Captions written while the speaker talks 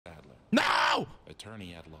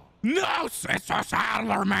attorney at law. No, Sister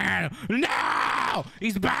Sailorman! No!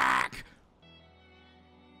 He's back!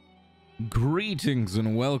 Greetings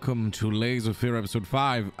and welcome to Laser Fear episode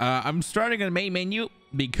 5. I'm starting a main menu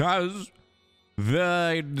because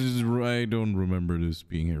I don't remember this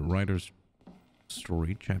being here. Writer's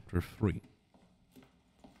Story, Chapter 3.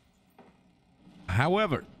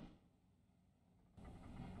 However,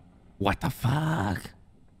 what the fuck?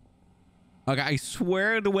 Okay, I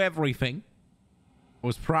swear to everything. I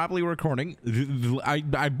was probably recording.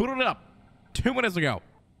 I booted it up 2 minutes ago.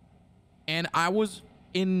 And I was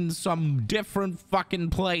in some different fucking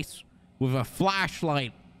place with a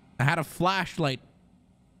flashlight. I had a flashlight.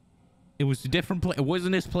 It was a different place. It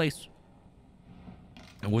wasn't this place.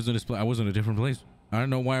 It wasn't this place. I was in a different place. I don't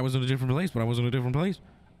know why I was in a different place, but I was in a different place.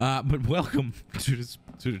 But welcome to this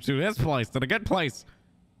place, to the good place.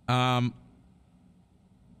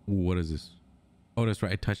 What is this? Oh, that's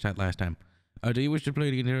right. I touched that last time. Do you wish to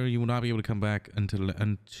play the guitar? You will not be able to come back until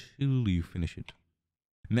you finish it.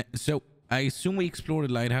 So I assume we explored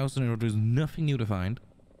the lighthouse and there's nothing new to find.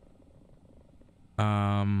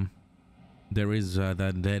 There is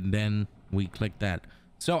that. Then we click that.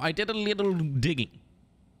 So I did a little digging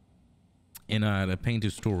in the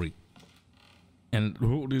painted story, and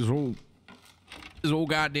this whole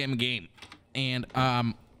goddamn game, and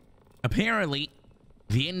apparently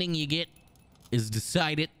the ending you get is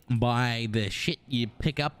decided by the shit you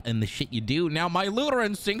pick up and the shit you do. Now, my looter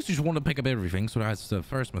instincts just want to pick up everything, so that's the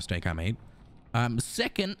first mistake I made.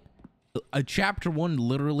 Second, chapter 1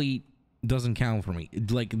 literally doesn't count for me.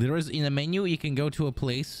 Like, there is in a menu, you can go to a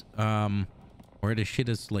place where the shit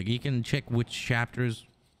is, like, you can check which chapters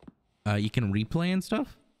you can replay and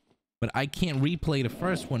stuff, but I can't replay the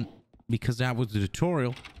first one because that was the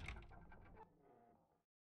tutorial.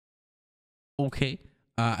 Okay.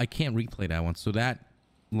 I can't replay that one, so that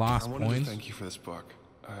lost points. I wanted to thank you for this book.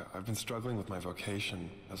 I've been struggling with my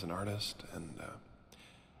vocation as an artist, and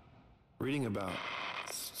reading about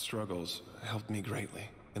struggles helped me greatly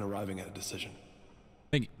in arriving at a decision.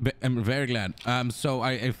 Thank you. I'm very glad. So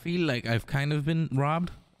I feel like I've kind of been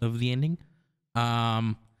robbed of the ending.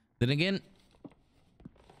 Then again,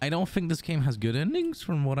 I don't think this game has good endings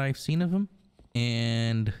from what I've seen of them,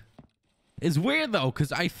 and it's weird though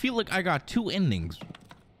because I feel like I got 2 endings.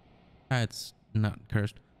 It's not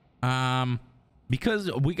cursed.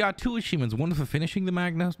 Because we got 2 achievements, one for finishing the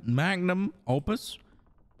magnum opus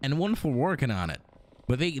and one for working on it,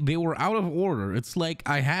 but they were out of order. It's like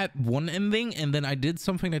I had one ending and then I did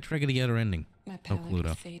something that triggered the other ending. My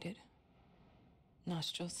palate faded,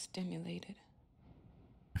 nostrils stimulated,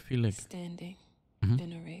 I feel like standing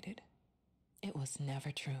venerated. It was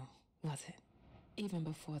never true, was it? Even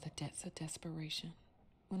before the depths of desperation,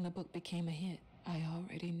 when the book became a hit, I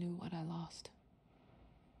already knew what I lost.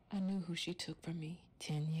 I knew who she took from me.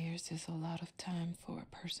 10 years is a lot of time for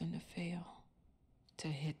a person to fail, to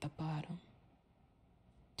hit the bottom,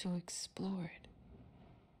 to explore it,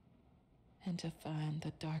 and to find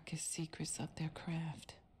the darkest secrets of their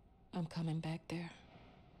craft. I'm coming back there.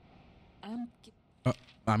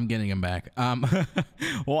 I'm getting him back.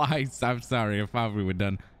 Well, I'm sorry. I thought we were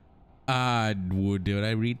done. Did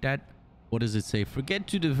I read that? What does it say? Forget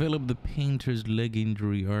to develop the painter's leg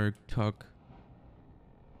injury arc. Tug?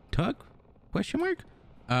 Question mark?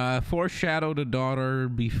 Foreshadow the daughter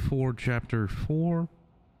before chapter 4.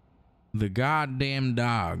 The goddamn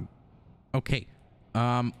dog. Okay.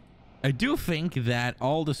 I do think that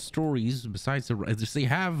all the stories, besides they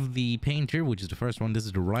have the painter, which is the first one. This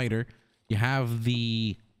is the writer. You have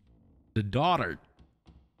the daughter.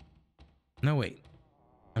 No, wait.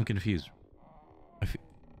 I'm confused.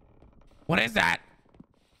 What is that?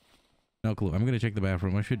 No clue. I'm gonna check the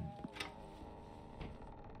bathroom.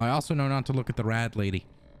 I also know not to look at the rat lady.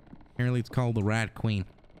 Apparently it's called the Rat Queen.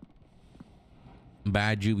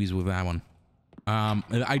 Bad jubies with that one.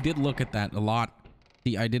 I did look at that a lot.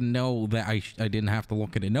 See, I didn't know that I didn't have to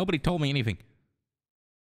look at it. Nobody told me anything.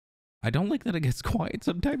 I don't like that it gets quiet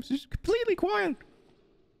sometimes. It's completely quiet.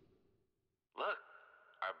 Look,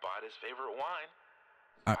 I bought his favorite wine.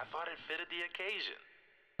 I thought it fitted the occasion.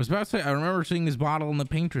 I was about to say, I remember seeing this bottle in the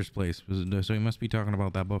painter's place. So he must be talking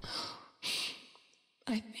about that book.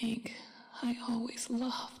 I think I always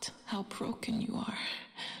loved how broken you are.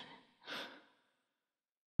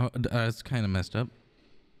 Oh, that's kind of messed up.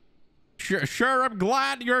 Sure, I'm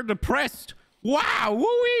glad you're depressed. Wow,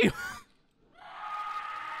 woo-wee.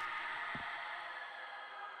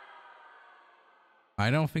 I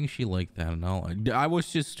don't think she liked that at all. I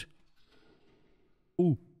was just...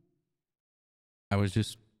 Ooh. I was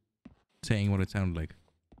just saying what it sounded like.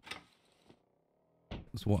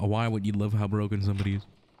 So why would you love how broken somebody is?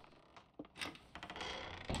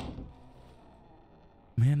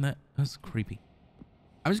 Man, that's creepy.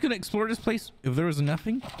 I'm just gonna explore this place. If there was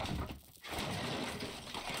nothing.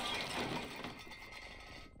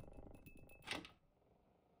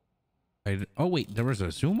 Oh wait, there was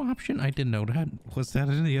a zoom option? I didn't know that. Was that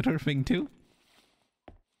in the other thing too?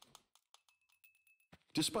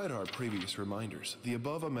 Despite our previous reminders, the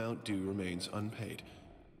above amount due remains unpaid.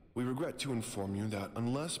 We regret to inform you that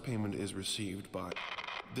unless payment is received by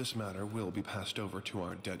this matter will be passed over to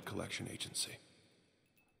our debt collection agency.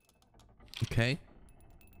 Okay.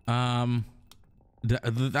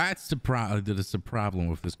 That's the problem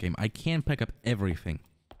with this game. I can't pick up everything.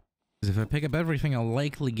 Because if I pick up everything, I'll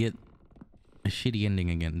likely get a shitty ending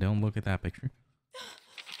again. Don't look at that picture.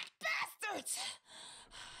 Bastards!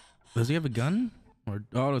 Does he have a gun? Or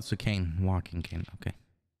oh, it's a cane, walking cane. Okay.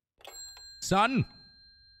 Son,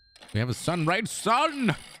 we have a son, right,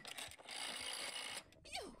 son?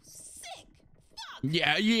 You sick fuck!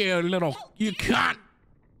 Yeah, little. You can't.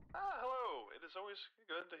 Hello. It is always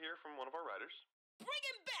good to hear from one of our writers. Bring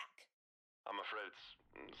him back! I'm afraid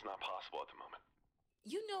it's not possible at the moment.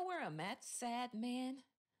 You know where I'm at, sad man?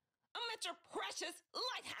 I'm at your precious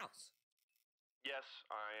lighthouse. Yes,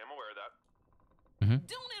 I am aware of that.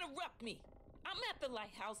 Don't interrupt me. I'm at the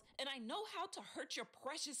lighthouse, and I know how to hurt your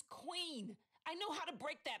precious queen. I know how to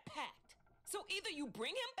break that pact. So either you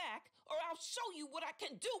bring him back, or I'll show you what I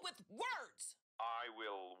can do with words. I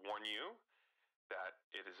will warn you that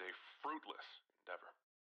it is a fruitless endeavor.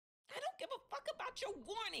 I don't give a fuck about your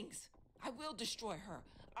warnings. I will destroy her.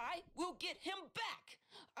 I will get him back.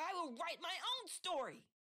 I will write my own story.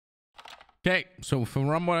 Okay, so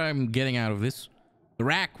from what I'm getting out of this, the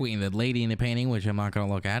rat queen, that lady in the painting, which I'm not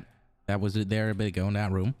gonna look at, that was it there a bit ago in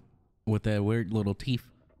that room with the weird little teeth.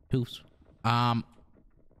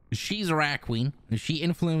 She's a rat queen, and she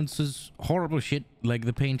influences horrible shit like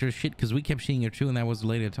the painter's shit, because we kept seeing her too, and that was the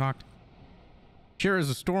lady that talked. Sure is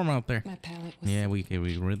a storm out there. My palette was... Yeah, we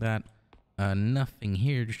read that. Nothing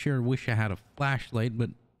here. Sure wish I had a flashlight, but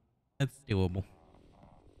that's doable.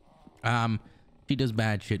 She does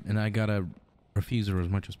bad shit, and I gotta refuse her as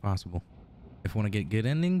much as possible if I want to get good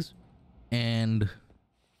endings, and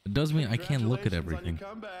it does mean I can't look at everything.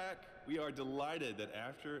 Come back. We are delighted that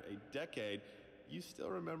after a decade, you still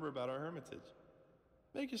remember about our hermitage.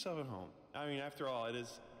 Make yourself at home. I mean, after all, it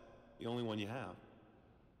is the only one you have.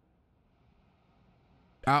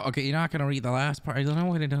 Oh, okay, you're not gonna read the last part. I don't know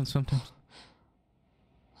what I done sometimes.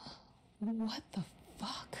 What the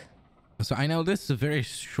fuck? So I know this is a very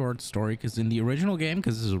short story, because in the original game,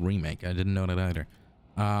 because this is a remake, I didn't know that either.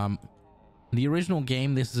 In the original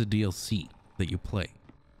game, this is a DLC that you play.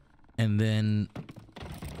 And then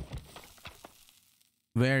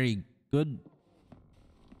very good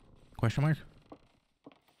question mark.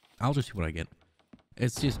 I'll just see what I get.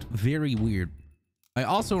 It's just very weird. I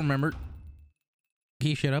also remember, can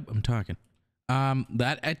you shut up? I'm talking.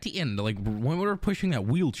 That at the end, like when we were pushing that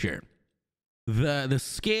wheelchair, the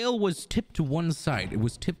scale was tipped to one side. It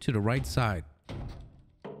was tipped to the right side,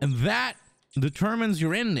 and that determines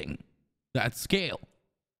your ending. That scale,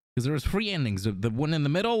 because there was 3 endings: the one in the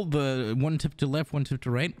middle, the one tipped to left, one tipped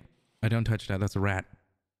to right. I don't touch that. That's a rat.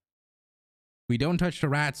 We don't touch the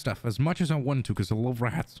rat stuff as much as I want to, because I love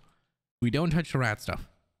rats. We don't touch the rat stuff.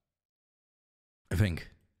 I think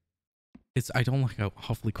I don't like how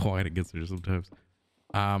awfully quiet it gets there sometimes.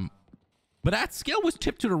 But that scale was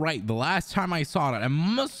tipped to the right the last time I saw it. I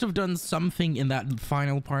must have done something in that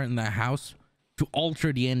final part in that house to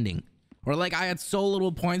alter the ending. Or like I had so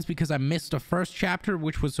little points because I missed the first chapter,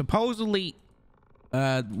 which was supposedly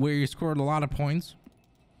where you scored a lot of points.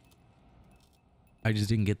 I just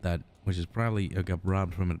didn't get that, which is probably I got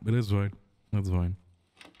robbed from it, but it's fine. That's fine.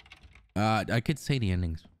 I could say the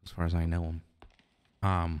endings as far as I know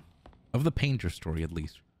them. Of the painter story, at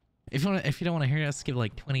least. If you don't want to hear it, skip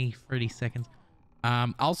like 20-30 seconds.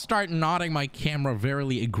 I'll start nodding my camera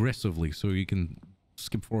very aggressively so you can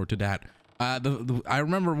skip forward to that. I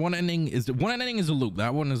remember one ending is a loop.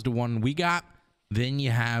 That one is the one we got. Then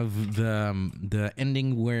you have the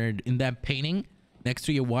ending where in that painting next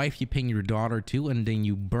to your wife you paint your daughter too, and then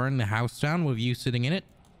you burn the house down with you sitting in it.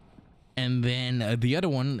 And then the other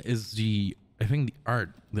one is I think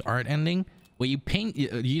the art ending where you paint.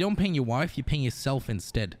 You don't paint your wife, you paint yourself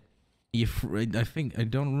instead. I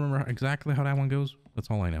don't remember exactly how that one goes.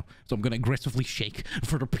 That's all I know. So I'm gonna aggressively shake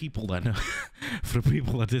for the people that know, for the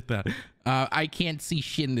people that did that. I can't see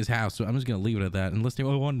shit in this house, so I'm just gonna leave it at that. Unless they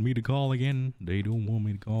want me to call again. They don't want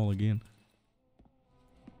me to call again.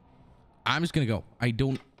 I'm just gonna go.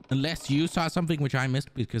 Unless you saw something which I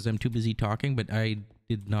missed because I'm too busy talking, but I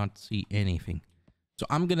did not see anything. So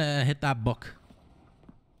I'm gonna hit that book.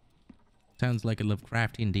 Sounds like a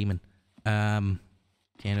Lovecraftian demon.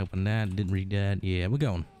 Can't open that. Didn't read that. Yeah, we're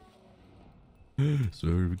going.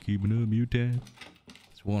 Sorry for keeping up, you Tad.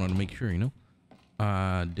 Just wanted to make sure, you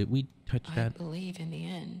know. Did we touch that? I believe in the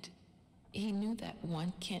end, he knew that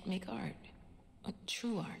one can't make art,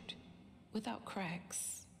 true art, without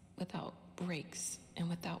cracks, without breaks, and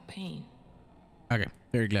without pain. Okay,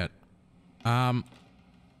 very glad. I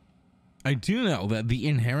do know that the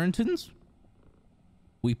inheritance,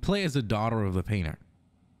 we play as a daughter of the painter,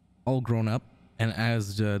 all grown up, and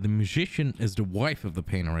as the musician is the wife of the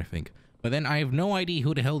painter, I think. But then I have no idea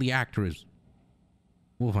who the hell the actor is.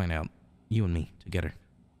 We'll find out. You and me together.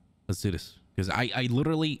 Let's do this. Because I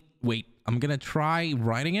literally... Wait, I'm going to try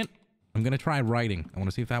writing it. I'm going to try writing. I want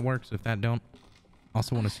to see if that works. If that don't,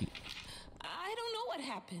 also want to see... I don't know what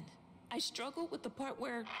happened. I struggled with the part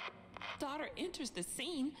where daughter enters the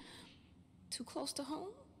scene. Too close to home?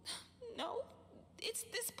 No. It's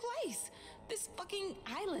this place. This fucking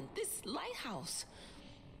island. This lighthouse.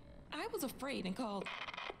 I was afraid and called.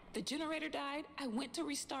 The generator died. I went to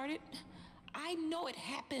restart it. I know it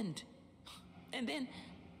happened. And then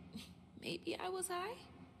maybe I was high,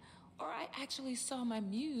 or I actually saw my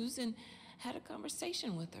muse and had a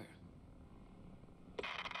conversation with her.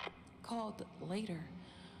 Called later,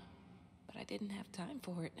 but I didn't have time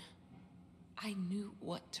for it. I knew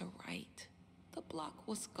what to write. The block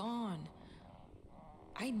was gone.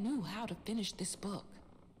 I knew how to finish this book.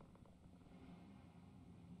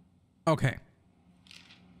 Okay.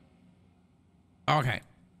 Okay.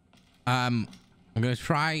 I'm gonna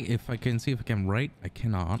try if I can see if I can write. I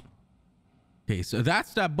cannot. Okay, so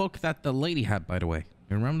that's that book that the lady had, by the way.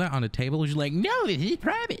 You remember that on the table? She's like, no, this is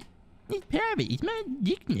private. It's private. It's my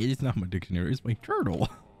dictionary. It's not my dictionary. It's my journal.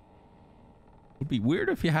 Would be weird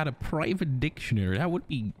if you had a private dictionary. That would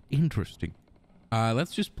be interesting.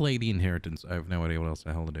 Let's just play the inheritance. I have no idea what else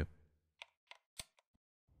the hell to do.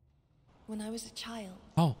 When I was a child,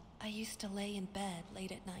 I used to lay in bed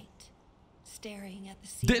late at night, staring at the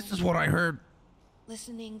ceiling. This is what I heard.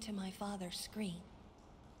 Listening to my father scream.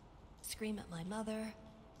 Scream at my mother.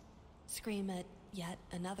 Scream at yet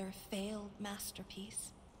another failed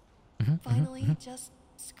masterpiece. Finally, just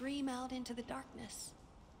scream out into the darkness.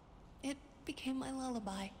 It became my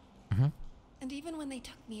lullaby. And even when they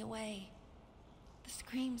took me away, the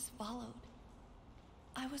screams followed.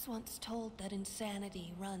 I was once told that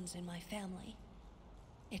insanity runs in my family.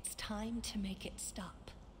 It's time to make it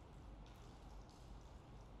stop.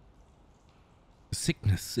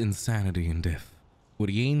 Sickness, insanity, and death were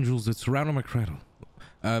the angels that surrounded my cradle.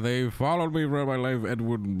 They followed me throughout my life,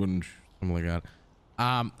 Edward Bunch, something like that.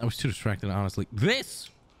 I was too distracted, honestly. This!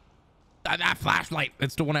 That flashlight,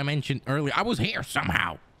 that's the one I mentioned earlier. I was here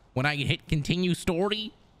somehow when I hit continue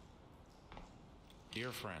story.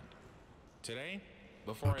 Dear friend, today,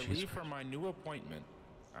 before I leave for my new appointment,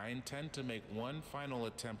 I intend to make one final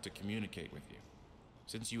attempt to communicate with you.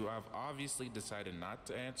 Since you have obviously decided not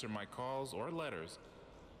to answer my calls or letters,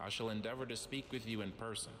 I shall endeavor to speak with you in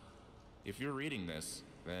person. If you're reading this,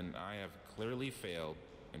 then I have clearly failed,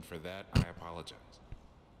 and for that I apologize.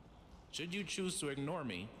 Should you choose to ignore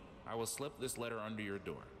me, I will slip this letter under your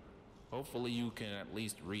door. Hopefully you can at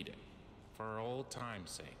least read it, for old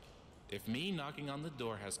time's sake. If me knocking on the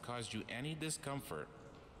door has caused you any discomfort,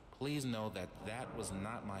 please know that that was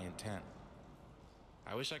not my intent.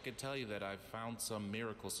 I wish I could tell you that I've found some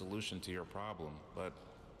miracle solution to your problem, but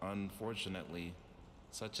unfortunately,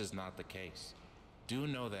 such is not the case. Do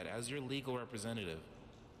know that as your legal representative,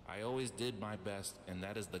 I always did my best, and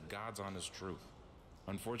that is the God's honest truth.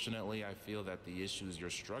 Unfortunately, I feel that the issues you're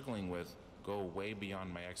struggling with go way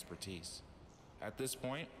beyond my expertise. At this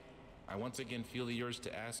point, I once again feel the urge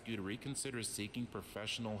to ask you to reconsider seeking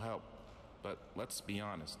professional help. But let's be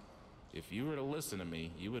honest, if you were to listen to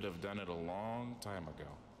me, you would have done it a long time ago.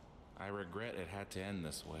 I regret it had to end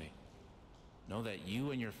this way. Know that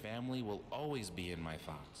you and your family will always be in my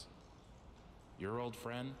thoughts. Your old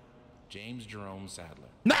friend, James Jerome Sadler.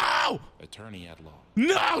 No! Attorney at law.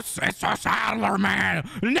 No, Sister Sadler, man!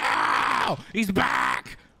 No! He's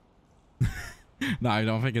back! No, I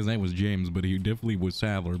don't think his name was James, but he definitely was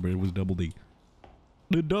Sadler, but it was Double D.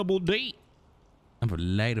 The Double D. I'm for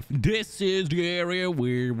later. This is the area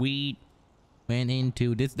where we went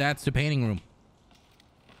into this. That's the painting room.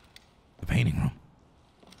 The painting room.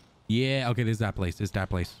 Yeah, okay, this is that place. This is that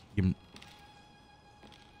place. I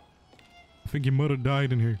think your mother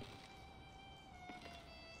died in here.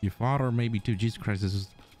 Your father maybe too. Jesus Christ, this is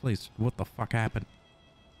the place. What the fuck happened?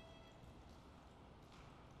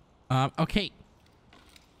 Okay.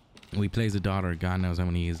 We plays a daughter. God knows how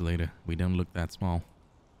many years later. We don't look that small.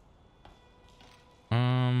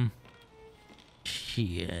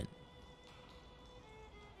 Shit.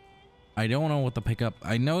 I don't know what to pick up.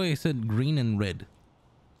 I know they said green and red.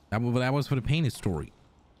 That was for the painted story.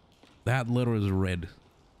 That letter is red.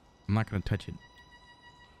 I'm not going to touch it.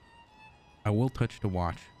 I will touch the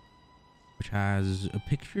watch, which has a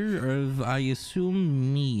picture of, I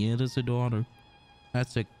assume, me. It is a daughter.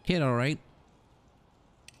 That's a kid, all right.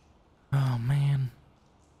 Oh, man.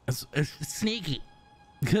 It's sneaky.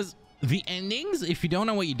 Because the endings, if you don't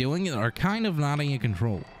know what you're doing, are kind of not in your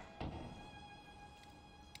control.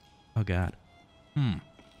 Oh, God.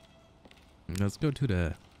 Let's go to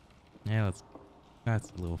the... Yeah,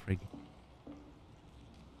 that's a little freaky.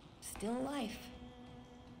 Still life.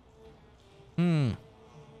 I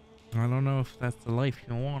don't know if that's the life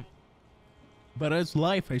you want. But it's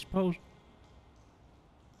life, I suppose.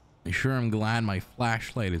 Sure, I'm glad my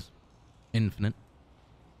flashlight is infinite.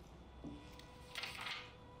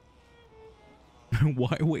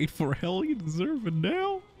 Why wait for hell? You deserve it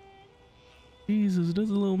now. Jesus, that's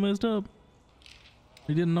a little messed up.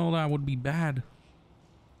 I didn't know that would be bad.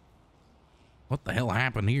 What the hell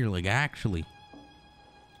happened here? Like, actually.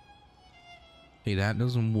 Hey, that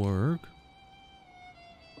doesn't work.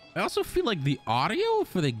 I also feel like the audio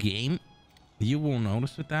for the game, you won't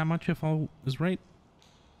notice it that much if all is right.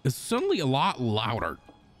 It's suddenly a lot louder.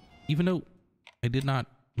 Even though I did not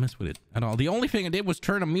mess with it at all. The only thing I did was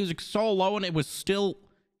turn the music so low and it was still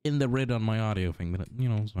in the red on my audio thing. But, you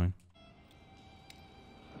know, it's fine.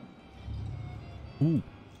 Ooh.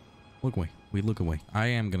 Look away. We look away. I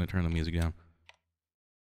am going to turn the music down.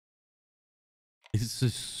 It's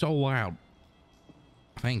just so loud.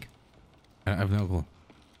 I think. I have no clue.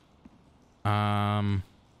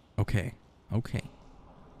 Okay.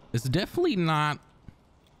 It's definitely not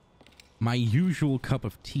my usual cup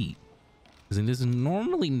of tea. Because it is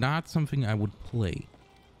normally not something I would play.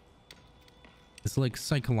 It's like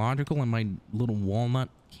psychological and my little walnut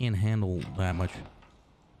can't handle that much.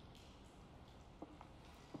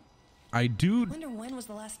 I wonder when was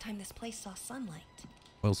the last time this place saw sunlight?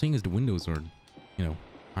 Well, seeing as the windows are, you know,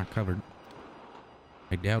 not covered,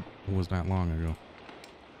 I doubt it was that long ago.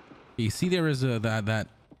 You see, there is a that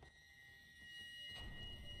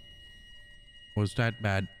was that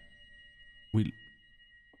bad.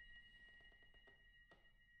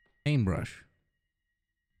 Paintbrush.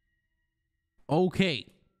 Okay.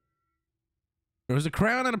 There was a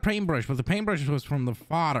crown and a paintbrush, but the paintbrush was from the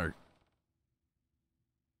father.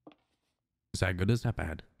 Is that good? Is that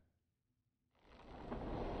bad?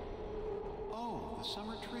 Oh, the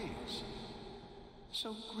summer trees.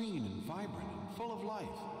 So green and vibrant and full of life,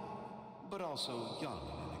 but also young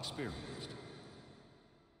and inexperienced.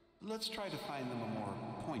 Let's try to find them a more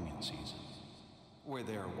poignant season, where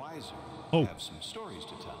they're wiser and have some stories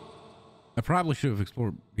to tell. I probably should have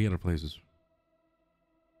explored the other places.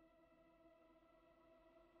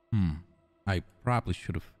 I probably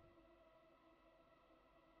should have.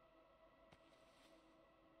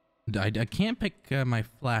 I can't pick my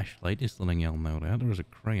flashlight, just letting y'all know that. There's a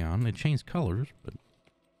crayon. It changed colors, but...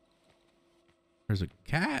 There's a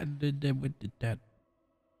cat. What did that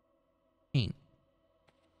paint?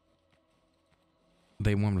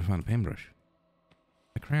 They want me to find a paintbrush.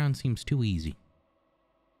 The crayon seems too easy.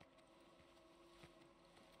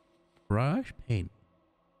 Brush, paint.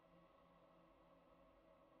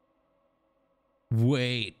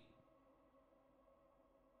 Wait.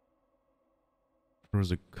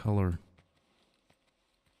 There's a color.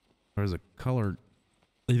 There's a color.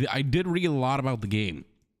 I did read a lot about the game.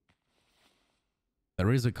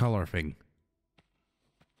 There is a color thing.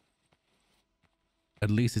 At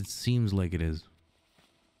least it seems like it is.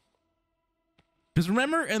 Because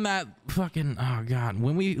remember in that fucking, oh god,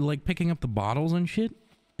 when we like picking up the bottles and shit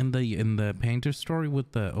in the painter story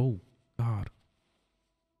with the, oh god.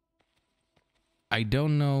 I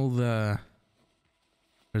don't know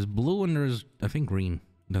there's blue and there's, I think, green.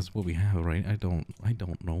 That's what we have, right? I don't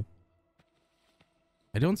know.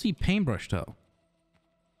 I don't see paintbrush though.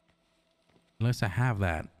 Unless I have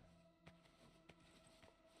that.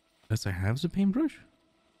 Unless I have the paintbrush?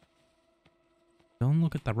 Don't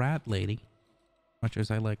look at the rat lady. Much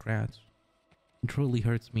as I like rats. It truly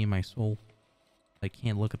hurts me in my soul. I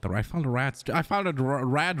can't look at the rat. I found the rats. I found a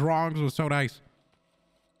rat drawings was so nice.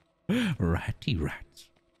 Ratty rats.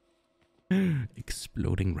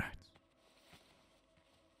 Exploding rats.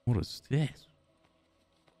 What is this?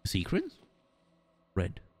 Secrets?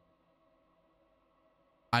 Red.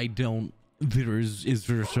 I don't... Is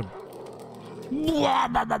there some...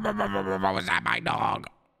 What was that, my dog?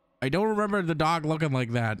 I don't remember the dog looking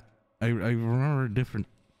like that. I remember different.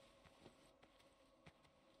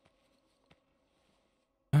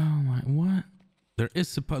 Oh my, what? There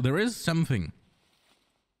is something.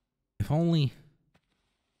 If only...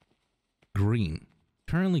 green.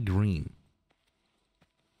 Currently green.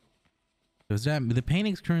 Does that... The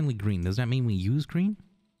painting's currently green. Does that mean we use green?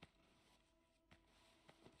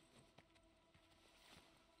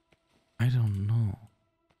 I don't know.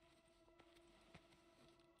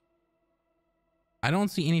 I don't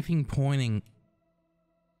see anything pointing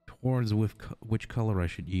towards which color I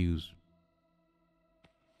should use.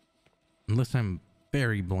 Unless I'm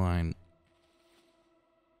very blind.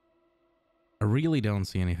 I really don't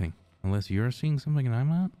see anything. Unless you're seeing something and I'm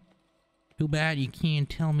not. Too bad you can't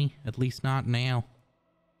tell me. At least not now.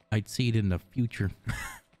 I'd see it in the future.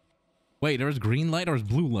 Wait, there's green light or is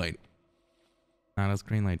blue light? Nah, that's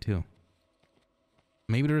green light too.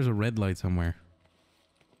 Maybe there's a red light somewhere.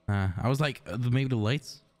 I was like, maybe the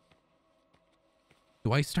lights?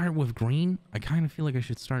 Do I start with green? I kind of feel like I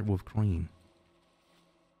should start with green.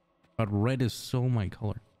 But red is so my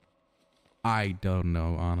color. I don't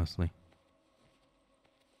know, honestly.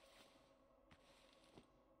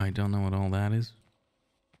 I don't know what all that is.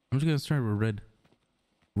 I'm just gonna start with red.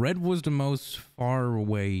 Red was the most far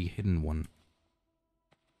away hidden one.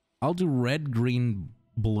 I'll do red, green,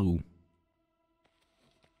 blue.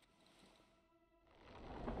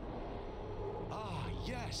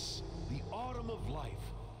 Yes, the autumn of life,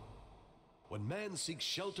 when man seeks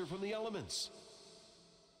shelter from the elements.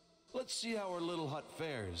 Let's see how our little hut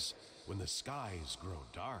fares when the skies grow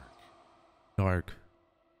dark. Dark.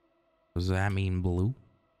 Does that mean blue?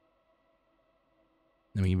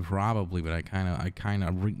 I mean, probably, but I kind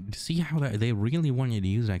of see how they really want you to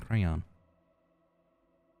use that crayon.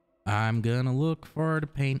 I'm gonna look for the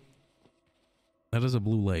paint. That is a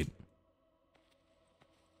blue light.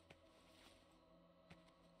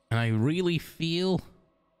 And I really feel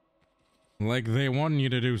like they want you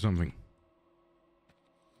to do something.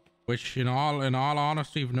 Which, in all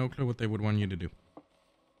honesty, I have no clue what they would want you to do.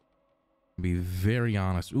 Be very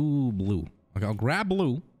honest. Ooh, blue. Okay, I'll grab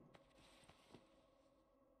blue.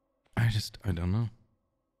 I don't know.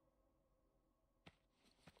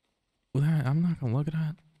 Well, I'm not gonna look at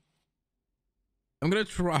that. I'm gonna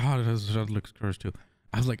try. Oh, that looks cursed too.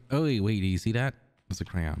 I was like, oh, wait, do you see that? That's a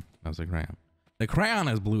crayon. That's a crayon. The crayon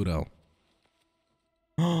is blue though.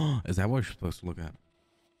 Is that what you're supposed to look at?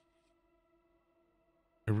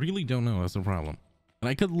 I really don't know. That's the problem. And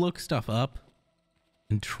I could look stuff up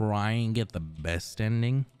and try and get the best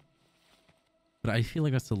ending, but I feel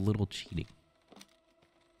like that's a little cheating.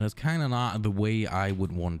 That's kind of not the way I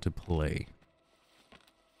would want to play.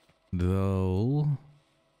 Though,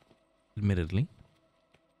 admittedly,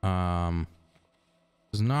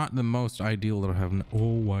 it's not the most ideal that I have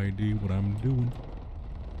no idea what I'm doing.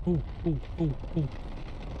 Oh.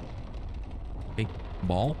 Okay,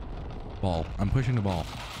 ball. I'm pushing the ball.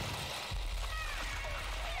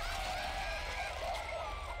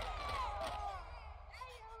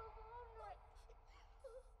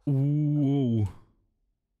 Ooh.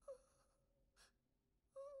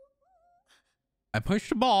 I pushed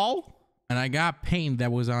the ball and I got paint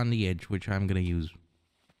that was on the edge, which I'm gonna use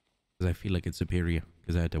because I feel like it's superior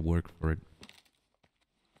because I had to work for it.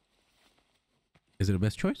 Is it the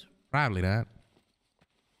best choice? Probably not.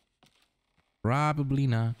 Probably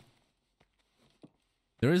not.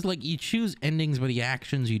 There is like, you choose endings by the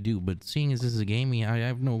actions you do, but seeing as this is a game, I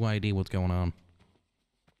have no idea what's going on.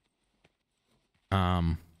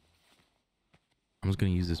 I'm just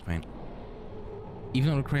gonna use this paint.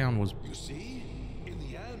 Even though the crayon was... You see? In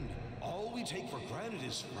the end, all we take for granted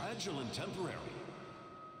is fragile and temporary.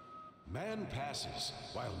 Man passes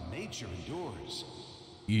while nature endures.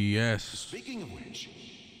 Yes. Speaking of which,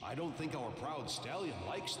 I don't think our proud stallion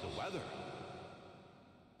likes the weather.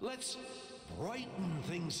 Let's brighten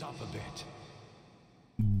things up a bit.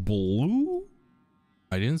 Blue?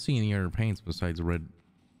 I didn't see any other paints besides red.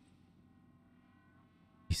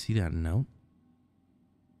 You see that note?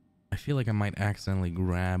 I feel like I might accidentally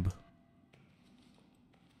grab...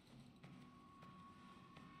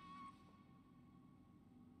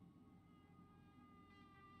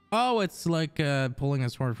 Oh, it's like pulling a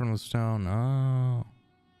sword from a stone. Oh.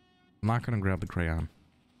 I'm not gonna grab the crayon.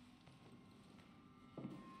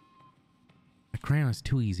 The crayon is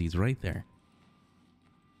too easy. It's right there.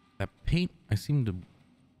 That paint, I seem to...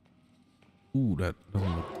 Ooh, that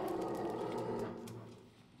doesn't look...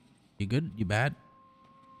 You good? You bad?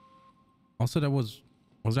 Also, that was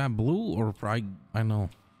that blue or... I know.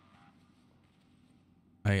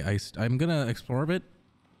 I'm gonna explore a bit.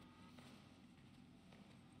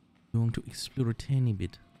 Going to explore a tiny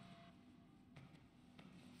bit.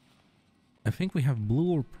 I think we have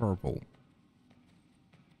blue or purple.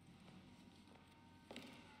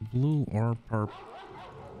 Blue or purple.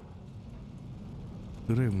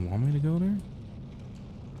 Do they want me to go there?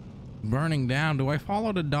 burning down. Do I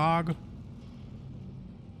follow the dog?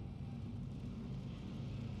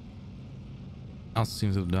 Also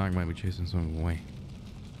seems that the dog might be chasing someone away.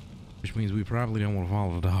 Which means we probably don't want to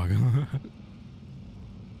follow the dog.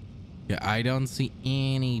 Yeah, I don't see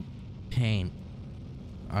any pain.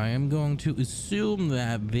 I am going to assume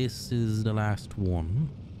that this is the last one.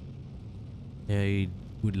 I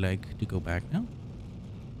would like to go back now.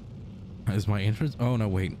 Is my entrance? Oh, no,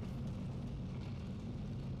 wait.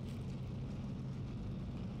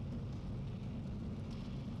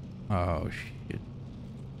 Oh, shit.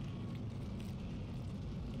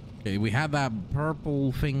 Okay, we have that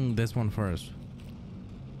purple thing. This one first.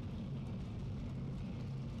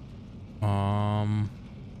 I'm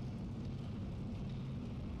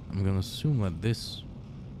gonna assume that this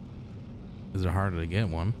is a harder to get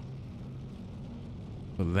one.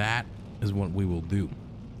 So that is what we will do.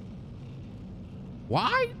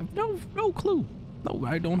 Why? No clue. No,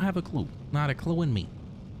 I don't have a clue. Not a clue in me.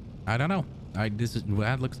 I don't know.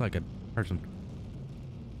 That looks like a person.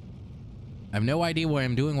 I have no idea why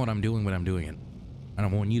I'm doing what I'm doing, but I'm doing it. I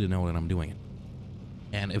don't want you to know that I'm doing it.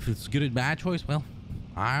 And if it's good or bad choice, well,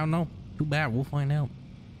 I don't know. Too bad. We'll find out.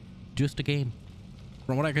 Just a game.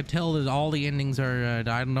 From what I could tell, is all the endings are, I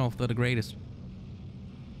don't know if they're the greatest.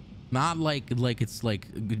 Not like it's like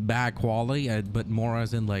bad quality, but more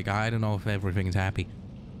as in like, I don't know if everything is happy.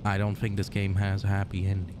 I don't think this game has a happy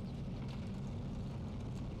ending.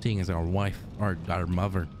 Seeing as our wife, our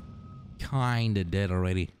mother, kinda dead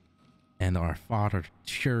already. And our father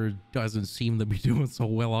sure doesn't seem to be doing so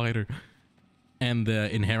well either. And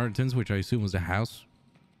the inheritance, which I assume was a house.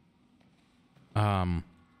 Kind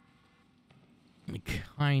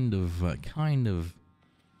of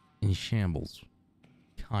in shambles.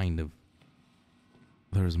 Kind of.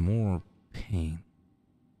 There's more pain.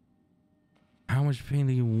 How much pain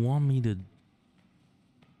do you want me to...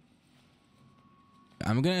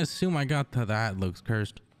 I'm gonna assume I got to that. Looks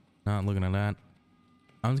cursed. Not looking at that.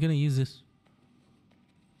 I'm just gonna use this.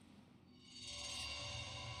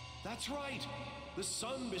 That's right. The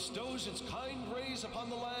sun bestows its kind rays upon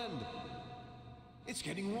the land. It's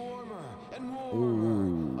getting warmer and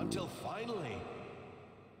warmer until finally...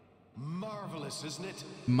 Marvelous, isn't it?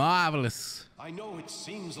 Marvelous. I know it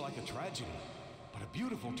seems like a tragedy, but a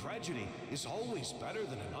beautiful tragedy is always better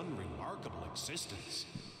than an unremarkable existence.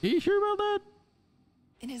 Are you sure about that?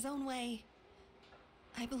 In his own way,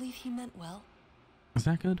 I believe he meant well. Is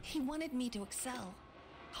that good? He wanted me to excel,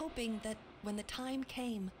 hoping that when the time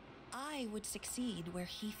came, I would succeed where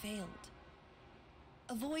he failed.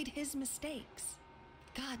 Avoid his mistakes.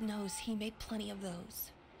 God knows he made plenty of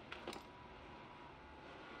those.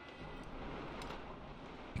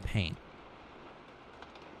 Pain.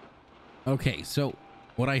 Okay, so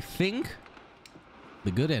what I think the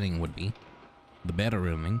good ending would be, the better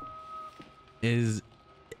ending, is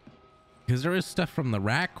because there is stuff from the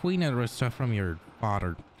Rat Queen and there is stuff from your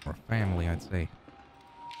father or family, I'd say.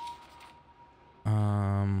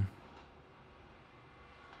 I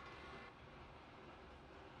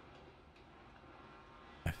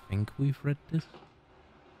think we've read this.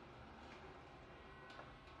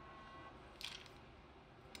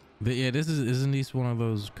 But yeah, isn't this one of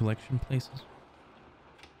those collection places?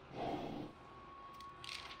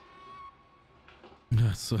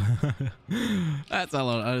 That's that's a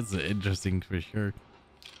lot. That's interesting for sure.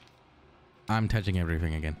 I'm touching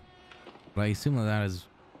everything again, but I assume that is.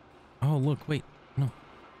 Oh look, wait, no.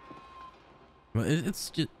 Well,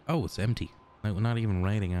 it's just. Oh, it's empty. Like, we're not even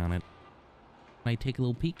writing on it. Can I take a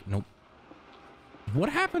little peek? Nope. What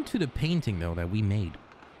happened to the painting though that we made?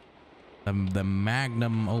 The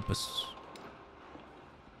magnum opus.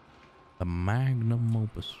 The magnum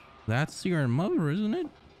opus. That's your mother, isn't it?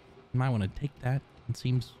 You might want to take that. It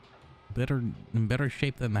seems better in better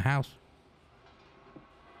shape than the house.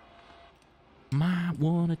 Might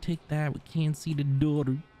want to take that. We can't see the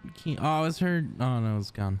daughter. We can't. Oh, it's her. Oh no,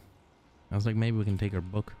 it's gone. I was like, maybe we can take her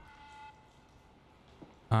book.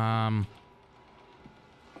 Okay,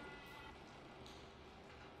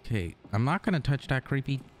 I'm not gonna touch that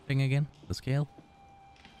creepy thing again. The scale.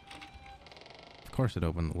 Of course it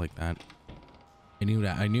opened like that. I knew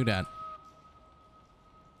that. I knew that.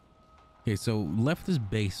 Okay, so left is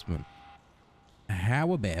basement.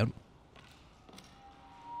 How about...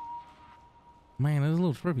 Man, that's a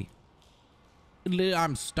little trippy.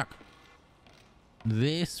 I'm stuck.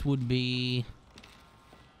 This would be...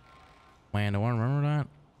 Man, do I remember that?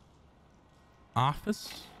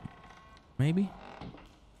 Office? Maybe?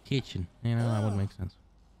 Kitchen. You know, that would make sense.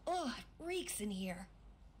 Oh, it reeks in here.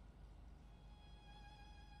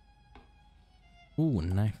 Ooh, a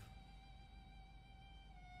knife.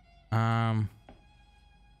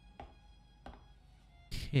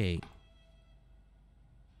 Okay.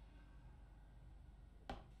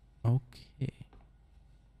 Okay.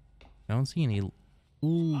 I don't see any.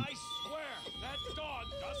 Ooh. I swear that dog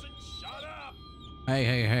doesn't shut up.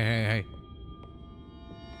 Hey.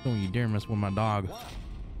 Don't you dare mess with my dog. What?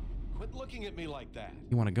 Quit looking at me like that.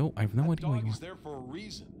 You want to go? I have no idea what Dog you is want. there for a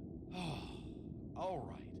reason. All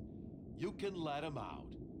right. You can let him out.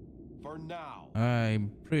 For now.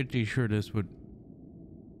 I'm pretty sure this would...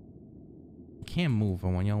 Can't move. I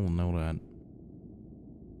want y'all to know that.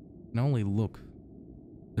 Can only look.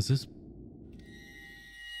 Is this...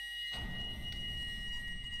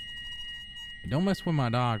 Don't mess with my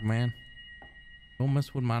dog, man. Don't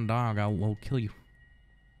mess with my dog. I'll kill you.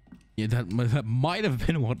 Yeah, that might have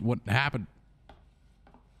been what happened.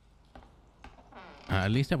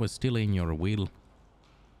 At least I was still in your wheel.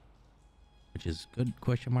 Which is good,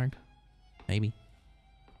 question mark. Maybe.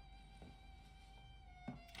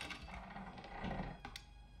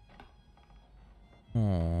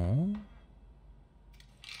 Aww.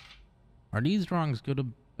 Are these drawings good or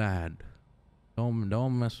bad?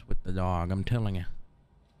 Don't mess with the dog, I'm telling you.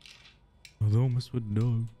 Don't mess with the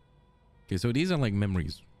dog. Okay, so these are like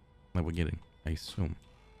memories that we're getting, I assume.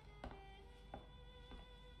 A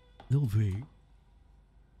little vague.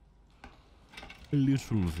 A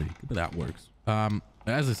little vague, but that works.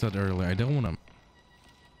 As I said earlier, I don't want to...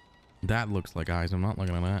 That looks like eyes. I'm not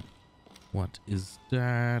looking at that. What is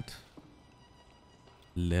that?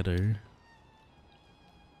 Letter.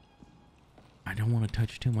 I don't want to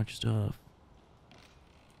touch too much stuff.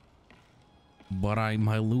 But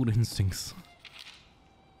my loot instincts.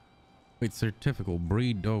 Wait, certificate.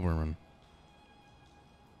 Breed Doberman.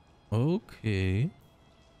 Okay.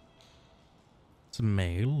 It's a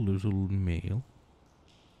male. Little male.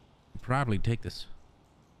 Probably take this.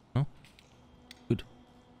 No? Good.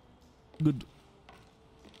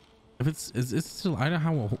 If it's still, I don't know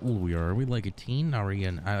how old we are. Are we like a teen? Are we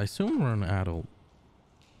I assume we're an adult.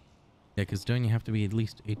 Yeah, because don't you have to be at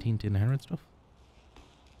least 18 to inherit stuff?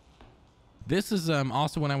 This is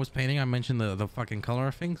also when I was painting, I mentioned the fucking color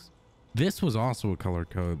of things. This was also a color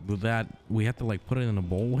code. With that, we had to like put it in a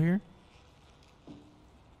bowl here.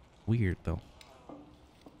 Weird though.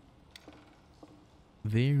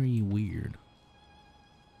 Very weird.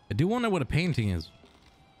 I do wonder what a painting is.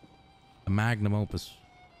 A magnum opus.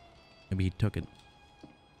 Maybe he took it.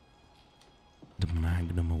 The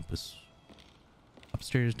magnum opus.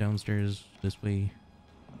 Upstairs, downstairs, this way.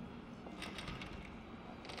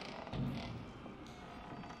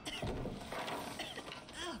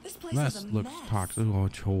 This place This is a looks mess. toxic.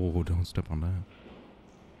 Oh, don't step on that.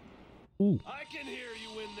 Ooh. I can hear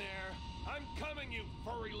you in there. I'm coming, you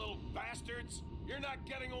furry little bastards. You're not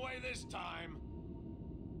getting away this time.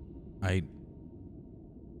 I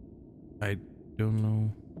don't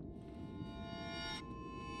know.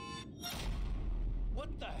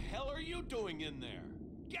 What the hell are you doing in there?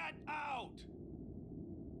 Get out!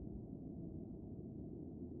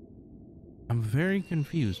 I'm very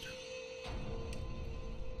confused.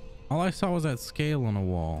 All I saw was that scale on a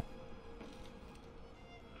wall.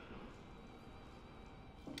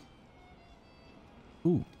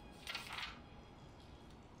 Ooh.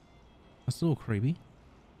 That's a little creepy.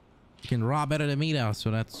 You can raw better than me now, so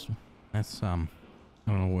that's I don't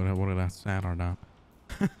know whether that's sad or not.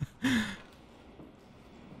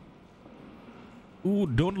 Ooh,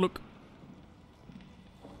 don't look.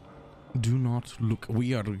 Do not look.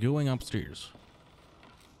 We are going upstairs.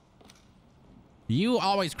 You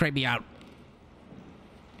always creep me out.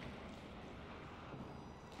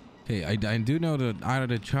 Okay, I do know that either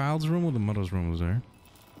the child's room or the mother's room was there.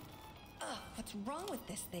 Ugh, what's wrong with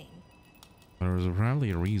this thing? There was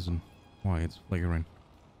probably a reason why it's flickering.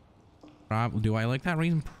 Do I like that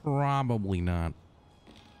reason? Probably not.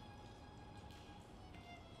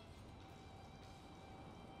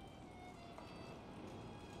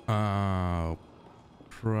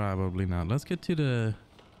 Probably not. Let's get to the,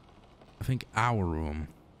 I think, our room.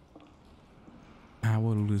 Our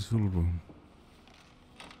little room.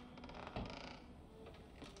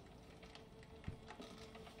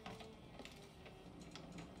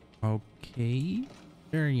 Okay.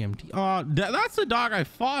 Very empty. Oh, that's the dog I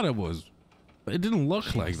thought it was. But it didn't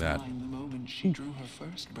look like that. The moment she drew her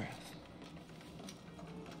first breath.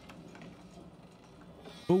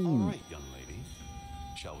 All Ooh. right, young lady.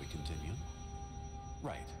 Shall we continue?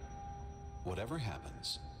 Right. Whatever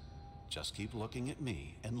happens, just keep looking at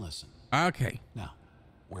me and listen. Okay. Now,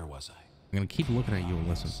 where was I? I'm gonna keep looking at you and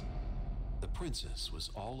listen. The princess was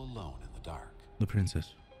all alone in the dark. The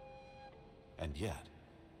princess. And yet,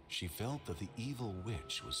 she felt that the evil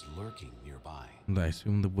witch was lurking nearby. And I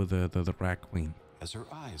assume with the rat queen. As her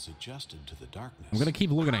eyes adjusted to the darkness, I'm gonna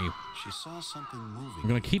keep looking at you. she saw something moving. I'm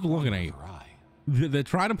gonna keep looking at you. Her eye. They're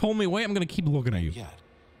trying to pull me away. I'm gonna keep looking at you. Yet,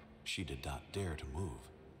 she did not dare to move,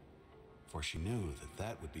 for she knew that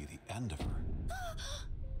that would be the end of her.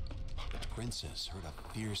 The princess heard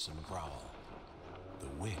a fearsome growl. The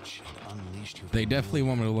witch had unleashed her. They definitely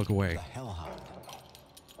want me to look away. The hellhound.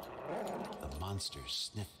 The monster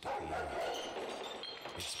sniffed at the air.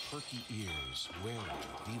 Its perky ears wary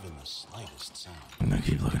of even the slightest sound. I'm gonna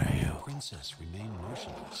keep looking at you. The princess remained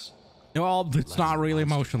motionless. Well, it's not really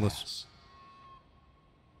motionless.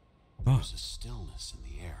 There was a stillness in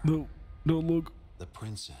the air. No, don't look. The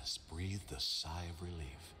princess breathed a sigh of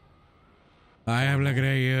relief. I am looking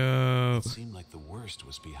at you. It seemed like the worst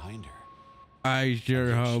was behind her. I sure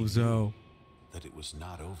And yet hope she so. knew that it was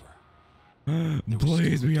not over. There was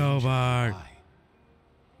Please still be danger over. nearby,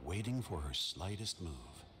 waiting for her slightest move.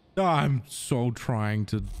 I'm so trying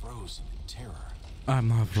to. Frozen in terror, I'm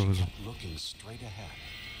not she frozen. kept looking straight ahead.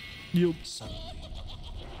 Yep. Suddenly,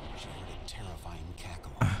 she heard a terrifying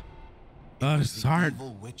cackle. This is hard.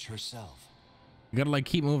 Evil witch herself. You gotta like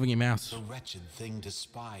keep moving your mouse. The wretched thing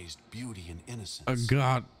despised beauty and innocence. Oh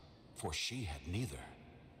God. For she had neither.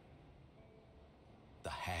 The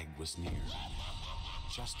hag was near,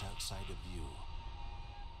 just outside of view.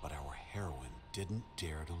 But our heroine didn't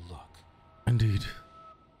dare to look. Indeed.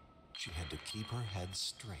 She had to keep her head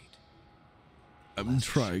straight. I'm lest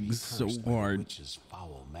she trying be so cursed by the hard. witch's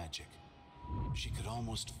foul magic. She could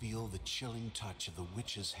almost feel the chilling touch of the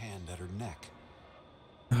witch's hand at her neck.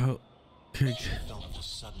 Oh, okay. She felt the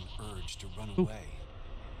sudden urge to run away,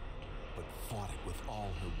 but fought it with all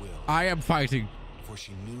her will. I am fighting. For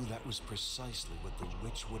she knew that was precisely what the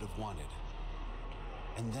witch would have wanted.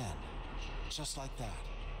 And then, just like that,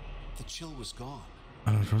 the chill was gone.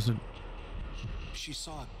 I don't trust it. She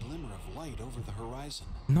saw a glimmer of light over the horizon.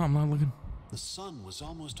 No, I'm not looking. The sun was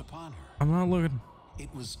almost upon her. I'm not looking.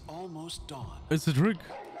 It was almost dawn. It's a trick.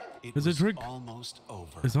 It It's a was trick. almost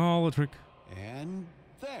over. It's all a trick. And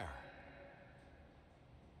there.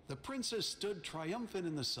 The princess stood triumphant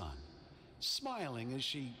in the sun, smiling as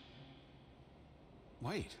she...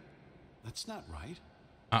 Wait, that's not right.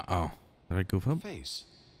 Uh-oh. Did I goof up? Face.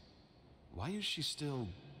 Why is she still...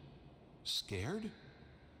 scared?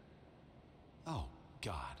 Oh,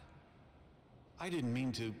 God. I didn't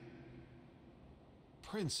mean to...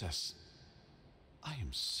 Princess, I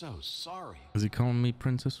am so sorry. Is he calling me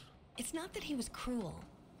princess? It's not that he was cruel.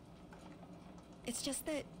 It's just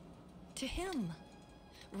that, to him,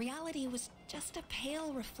 reality was just a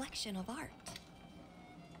pale reflection of art.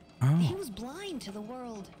 He Oh. was blind to the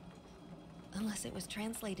world, unless it was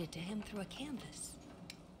translated to him through a canvas.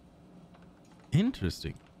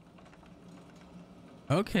 Interesting.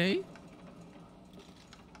 Okay.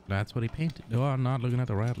 That's what he painted. Oh, I'm not looking at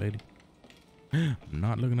the rat lady. I'm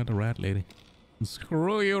not looking at the rat lady.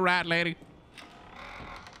 Screw you, rat lady.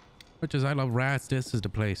 Which is, I love rats. This is the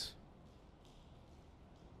place.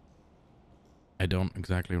 I don't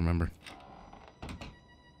exactly remember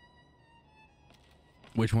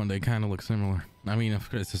which one. They kind of look similar. I mean, of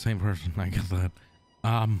course, it's the same person. I get that.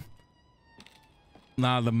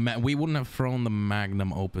 Nah, we wouldn't have thrown the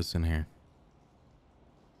magnum opus in here.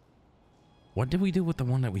 What did we do with the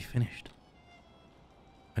one that we finished?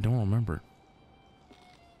 I don't remember.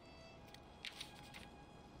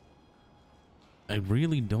 I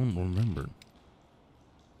really don't remember.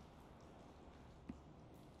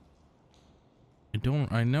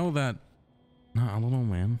 I know that. No, I don't know,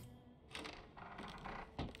 man.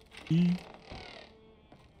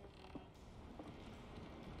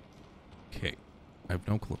 Okay. I have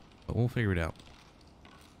no clue, but we'll figure it out.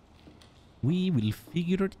 We will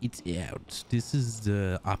figure it out. This is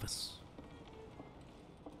the office.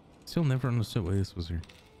 Still never understood why this was here.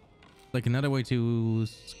 Like another way to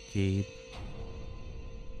escape.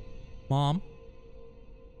 Mom?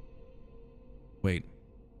 Wait.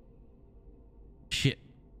 Shit.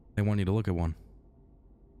 They want you to look at one.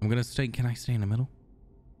 I'm gonna stay. Can I stay in the middle?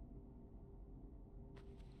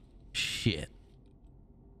 Shit.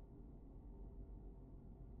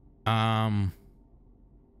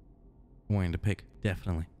 Going to pick,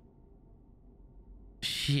 definitely.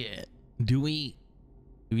 Shit. Do we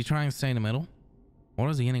try and stay in the middle? What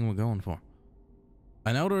is the ending we're going for?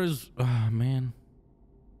 I know there's, man.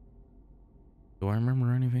 Do I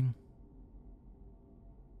remember anything?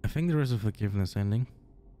 I think there is a forgiveness ending.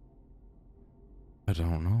 I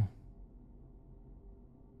don't know.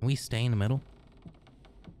 Can we stay in the middle?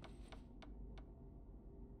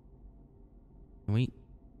 Can we?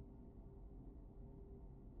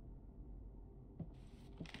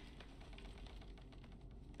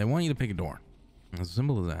 They want you to pick a door. As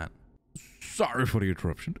simple as that. Sorry for the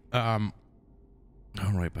interruption. All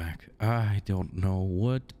right, back. I don't know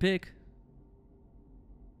what to pick.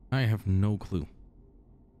 I have no clue.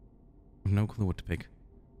 No clue what to pick.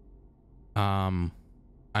 I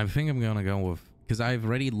think I'm gonna go with, because I've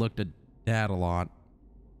already looked at Dad a lot.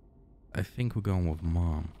 I think we're going with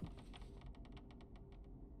Mom.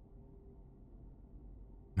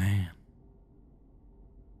 Man.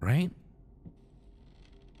 Right?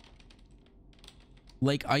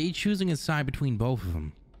 Like, are you choosing a side between both of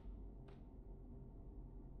them?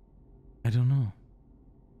 I don't know.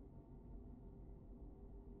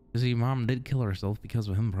 See, Mom did kill herself because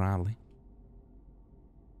of him, probably.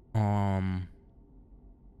 Man.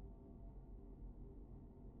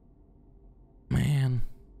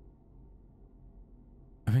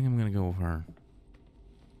 I think I'm gonna go with her.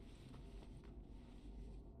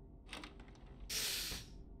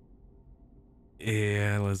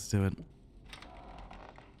 Yeah, let's do it.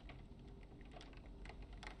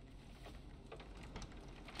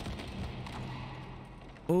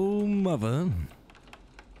 Oh, mother.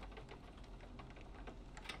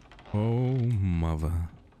 Oh, mother.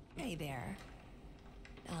 Hey there.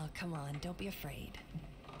 Oh, come on, don't be afraid.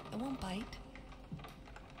 It won't bite.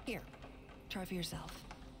 Here, try for yourself.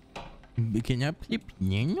 Can I play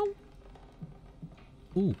piano?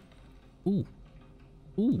 Ooh. Ooh.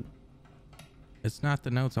 Ooh. It's not the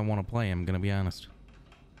notes I want to play, I'm gonna be honest.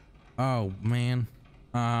 Oh, man.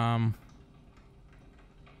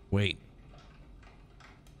 Wait.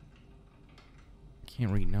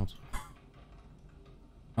 Can't read notes.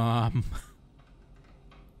 I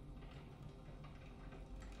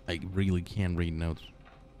really can't read notes.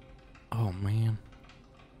 Oh, man.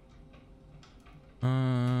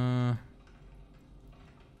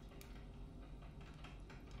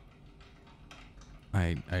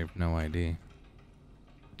 I have no idea. I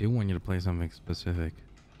do want you to play something specific.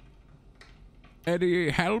 Any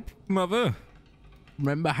help, mother?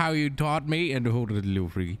 Remember how you taught me? And hold it, little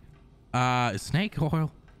freaky. Snake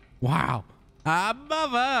oil. Wow.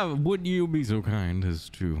 Mother, would you be so kind as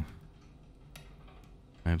to?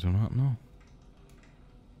 I do not know.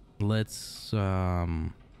 Let's I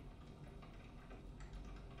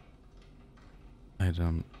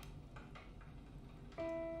don't.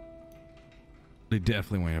 They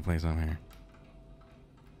definitely want you to play something here.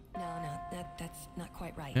 No, that's not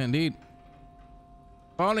quite right. Indeed.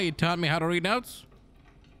 If only you taught me how to read notes.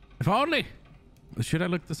 If only. Should I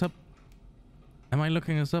look this up? Am I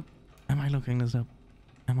looking this up? Am I looking this up?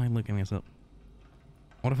 Am I looking this up?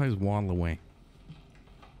 What if I just waddle away?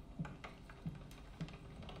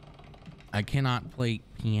 I cannot play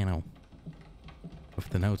piano with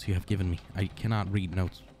the notes you have given me. I cannot read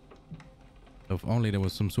notes. So if only there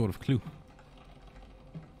was some sort of clue.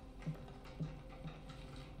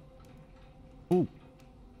 Ooh.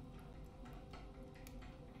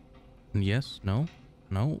 Yes, no,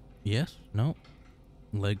 no, yes, no.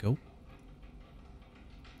 Let go.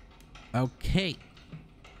 Okay.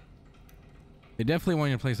 They definitely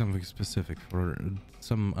want you to play something specific for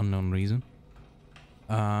some unknown reason.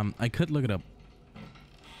 I could look it up.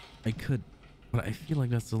 I could, but I feel like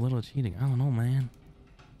that's a little cheating. I don't know, man.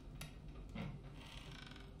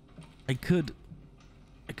 I could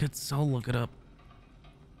so look it up.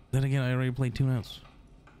 Then again, I already played 2 notes.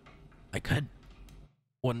 I could.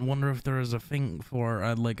 Wonder if there is a thing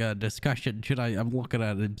for like a discussion. Should I'm looking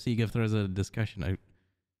at it and see if there's a discussion.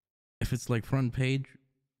 If it's like front page,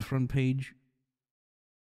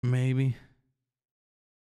 maybe.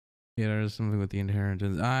 Yeah, there's something with the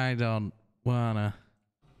inheritance. I don't wanna.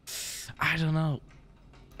 I don't know.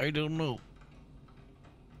 I don't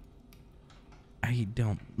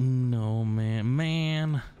know,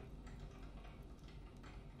 man.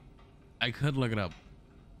 I could look it up.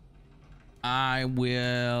 I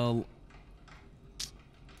will.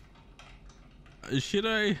 Should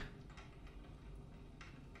I?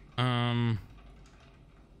 Not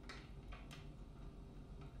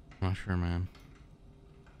sure, man.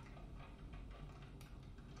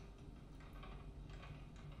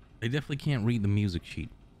 I definitely can't read the music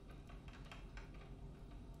sheet.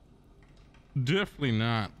 Definitely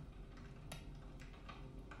not.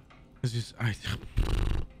 It's just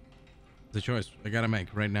the choice I gotta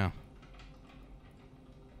make right now.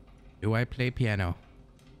 Do I play piano?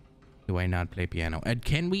 Do I not play piano? And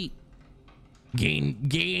can we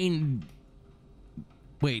gain?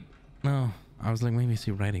 Wait, no. I was like, maybe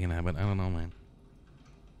see writing in that, but I don't know, man.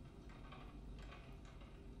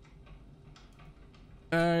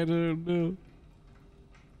 I don't know.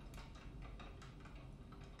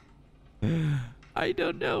 I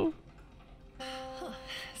don't know. Huh,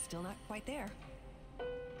 still not quite there.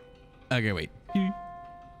 Okay, wait.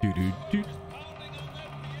 Do.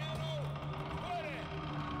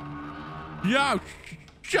 Yo,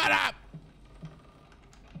 shut up!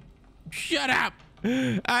 Shut up!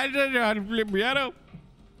 I don't know how to play piano.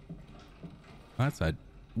 That's a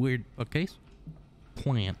weird bookcase.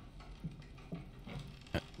 Plant.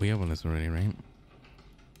 We opened this already, right?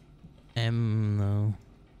 No.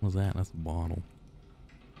 What's that? That's a bottle.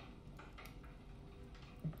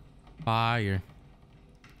 Fire.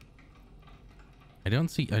 I'm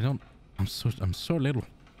so little.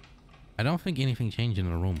 I don't think anything changed in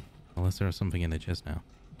the room. Unless there's something in the chest now.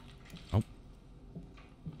 Nope.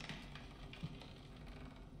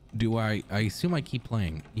 I assume I keep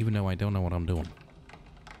playing, even though I don't know what I'm doing.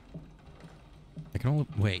 I can only...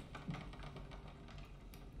 Wait.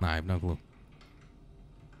 Nah, I have no clue.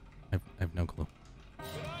 I have no clue. Did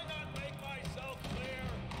I not make myself clear?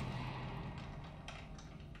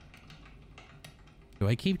 Do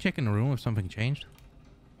I keep checking the room if something changed?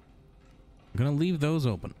 I'm gonna leave those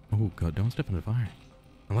open. Oh god, don't step in the fire.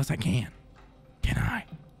 Unless I can. Can I?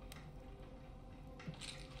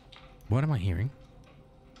 What am I hearing?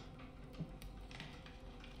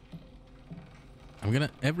 I'm gonna...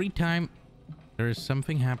 Every time there is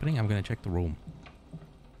something happening, I'm gonna check the room.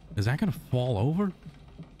 Is that gonna fall over?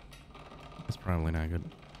 That's probably not good.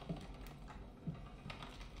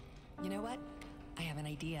 You know what? I have an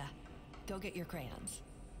idea. Go get your crayons.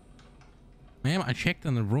 Ma'am, I checked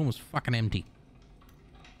and the room was fucking empty.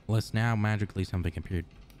 Unless now magically something appeared.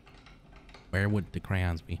 Where would the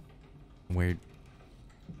crayons be? Where?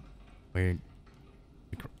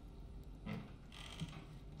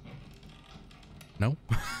 No?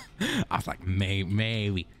 I was like,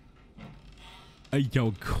 maybe.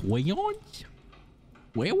 Your crayons?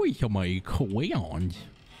 Where were my crayons?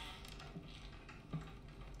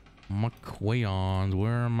 My crayons.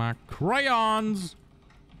 Where are my crayons?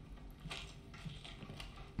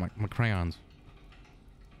 My crayons.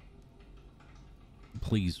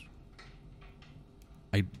 Please.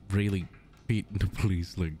 I really...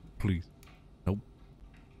 Please, like, please. Nope.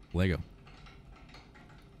 Lego.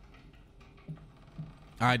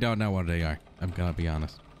 I don't know what they are. I'm gonna be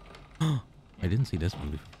honest. I didn't see this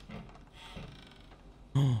one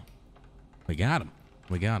before. We got him.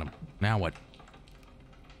 We got him. Now what?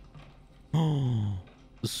 Oh,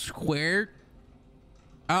 square.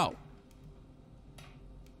 Oh.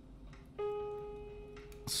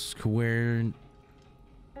 Square.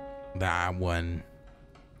 That one.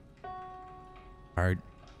 Heart.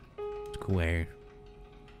 Square.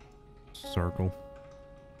 Circle.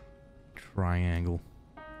 Triangle.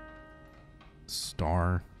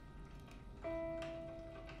 Star.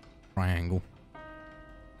 Triangle.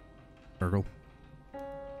 Circle.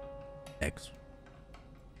 X.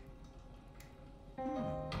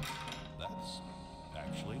 That's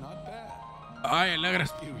actually not bad. Alright, look at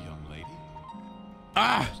us. You, young lady.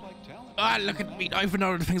 Ah! Just like talent. Ah, look at me. Even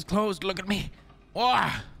though everything's closed, look at me.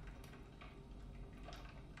 Ah!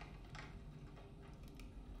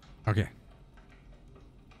 Okay.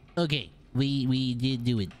 Okay, we did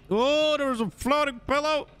do it. Oh, there's a floating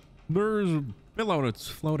pillow. There's a pillow that's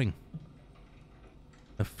floating.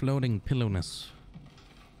 A floating pillowness.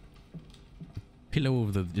 Pillow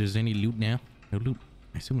of the... Is any loot now? No loot.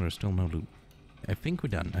 I assume there's still no loot. I think we're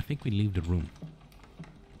done. I think we leave the room.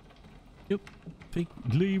 Yep.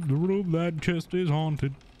 Leave the room. That chest is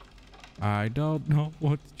haunted. I don't know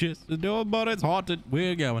what the chest is doing, but it's haunted.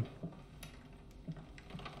 We're going.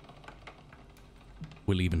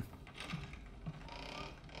 We're leaving.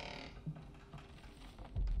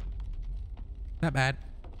 Not bad.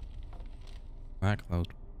 That closed.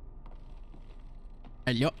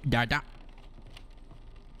 Hello, Dada.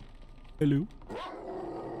 Hello.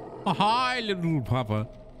 Oh, hi, little papa.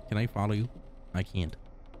 Can I follow you? I can't.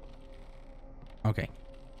 Okay.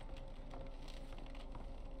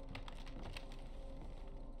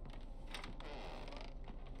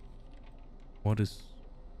 What is...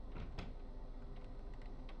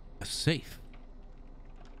 a safe?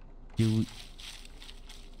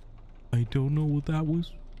 I don't know what that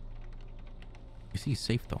was. I see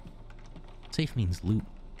safe though. Safe means loot.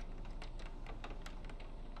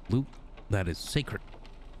 Loot that is sacred.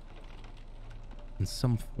 In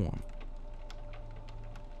some form.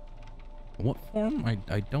 What form?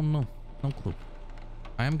 I don't know. No clue.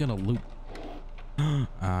 I am gonna loot.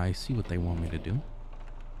 I see what they want me to do.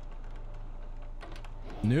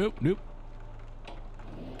 Nope, nope.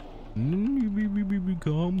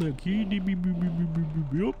 Calm that kid.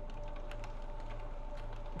 Yep.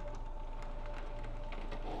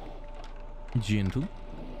 Gentle.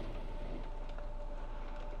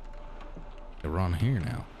 They're on here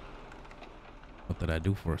now. What did I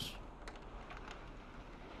do first?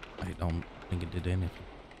 don't think it did anything.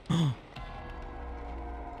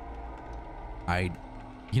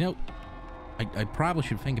 You know, I probably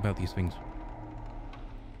should think about these things.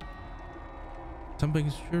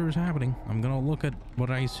 Something sure is happening. I'm gonna look at what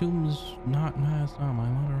I assume is not my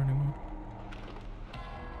mother anymore.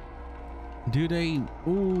 Do they?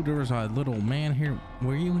 Oh, there's a little man here.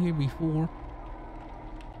 Were you here before?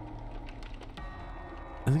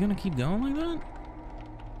 Is it gonna keep going like that?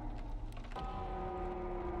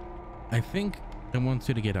 I think it wants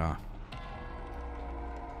you to get off.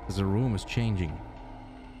 Because the room is changing.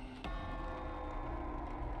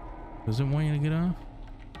 Does it want you to get off?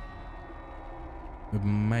 It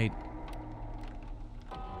might.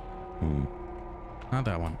 Not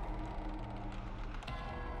that one.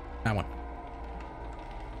 That one.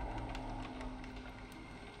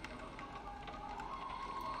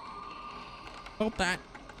 Hold that.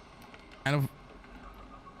 I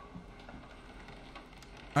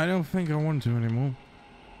don't think I want to anymore.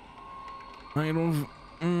 I don't.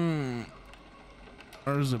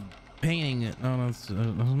 There's a painting. No, that's.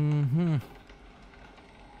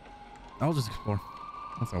 I'll just explore.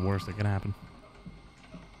 That's the worst that can happen.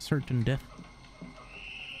 Certain death.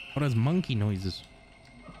 What is monkey noises?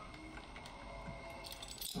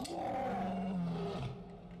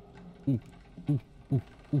 Ooh, ooh, ooh,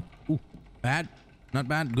 ooh, ooh. Bad. Not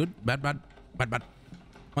bad. Good. Bad, bad. Bad, bad.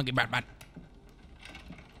 Monkey, bad, bad.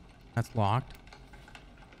 That's locked.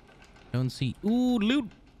 Don't see. Ooh, loot.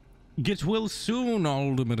 Get well soon.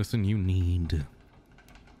 All the medicine you need.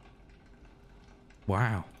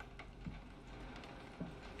 Wow.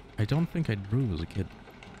 I don't think I drew as a kid.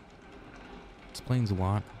 Explains a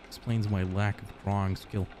lot. Explains my lack of drawing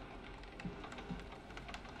skill.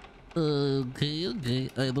 Okay.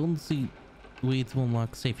 I don't see. Wait, to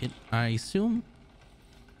unlock safe yet. I assume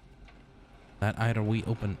that either we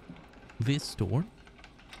open this door,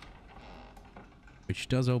 which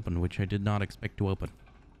does open, which I did not expect to open.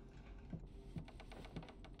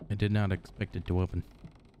 I did not expect it to open.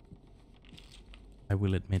 I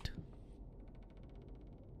will admit.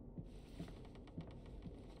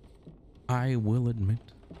 I will admit.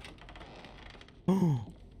 Oh,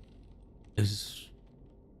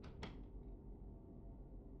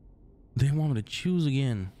 they want me to choose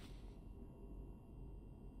again.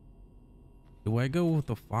 Do I go with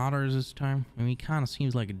the fathers this time? I mean, he kind of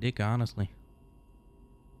seems like a dick, honestly.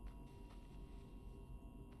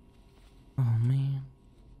 Oh man.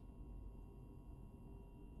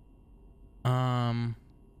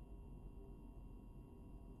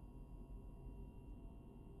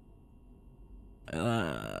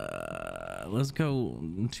 Let's go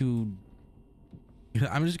to.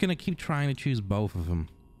 I'm just gonna keep trying to choose both of them.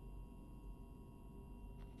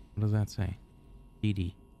 What does that say?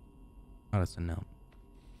 DD. Oh, that's a note.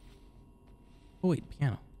 Oh wait,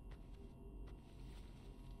 piano.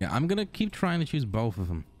 Yeah, I'm gonna keep trying to choose both of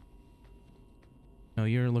them. No,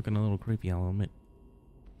 you're looking a little creepy, I'll admit.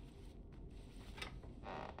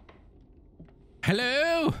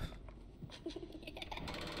 Hello?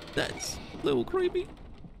 That's a little creepy.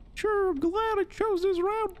 Sure, I'm glad I chose this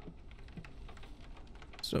route.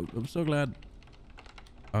 I'm so glad.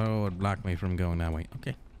 Oh, it blocked me from going that way.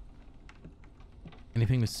 Okay.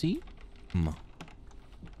 Anything to see? No.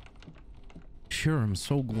 Sure, I'm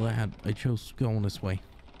so glad I chose going this way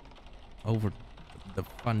over the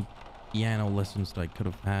fun piano lessons that I could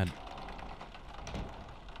have had.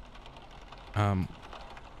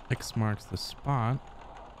 X marks the spot.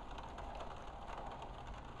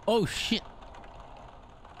 Oh shit.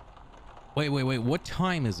 Wait. What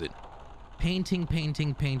time is it? Painting,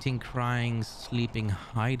 crying, sleeping,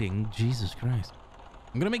 hiding. Jesus Christ.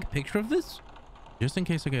 I'm gonna make a picture of this just in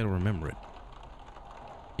case I gotta remember it.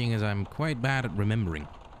 Seeing as I'm quite bad at remembering.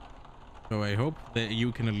 So I hope that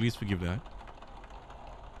you can at least forgive that.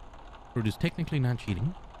 Or it is technically not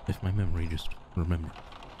cheating if my memory just remembered.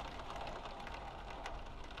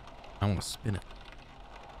 I want to spin it.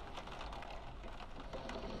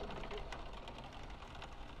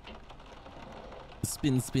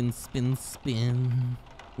 Spin.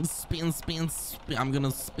 I'm gonna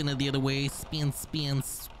spin it the other way. Spin.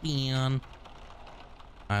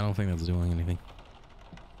 I don't think that's doing anything.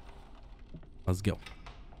 Let's go.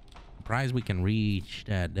 Surprised we can reach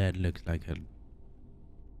that. That looks like a...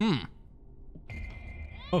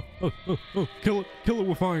 Oh. Kill it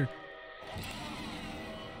with fire.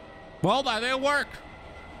 Well, that didn't work.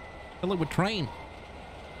 Kill it with train.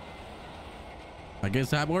 I guess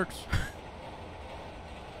that works.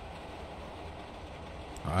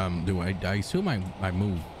 I assume I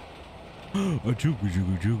move. Even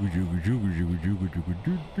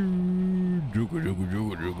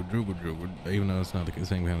though it's not the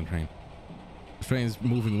same kind of train. The train is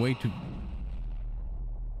moving way too...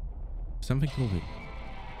 Something's moving.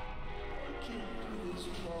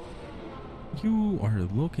 You are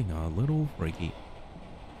looking a little freaky.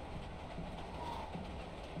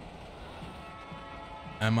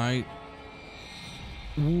 Am I...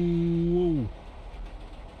 Whoa.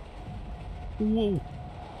 Whoa.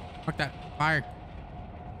 Fuck that. Fire.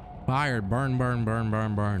 Fire. Burn, burn, burn,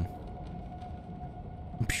 burn, burn.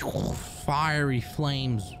 Fiery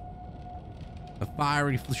flames. A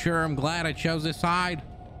fiery... Sure, I'm glad I chose this side.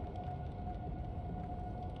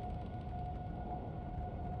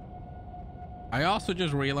 I also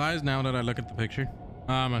just realized now that I look at the picture.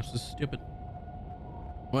 I'm so stupid.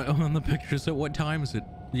 What on the picture? So what time is it?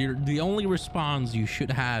 The only response you should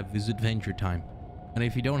have is adventure time. And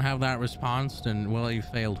if you don't have that response, then well, you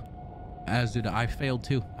failed. As did I. Failed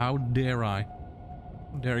too. How dare I?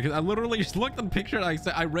 How dare I? Because I literally just looked at the picture and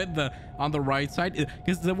I read the on the right side.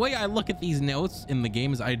 Because the way I look at these notes in the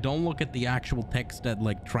game is I don't look at the actual text that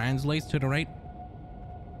like translates to the right.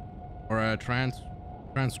 Or a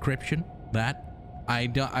transcription. That I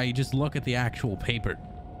just look at the actual paper.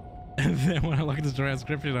 And then when I look at the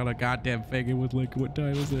transcription on a goddamn thing, it was like, what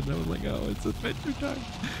time is it? And I was like, oh, it's adventure time.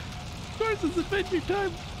 Of course it's adventure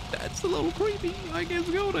time. That's a little creepy. I guess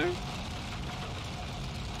go there.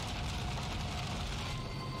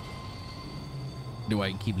 Do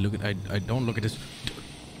I keep looking? I don't look at this.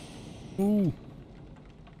 Ooh.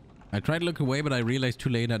 I tried to look away, but I realized too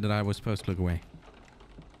late that I was supposed to look away.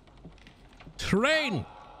 Train!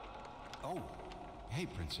 Oh, hey,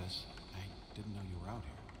 Princess. I didn't know you were out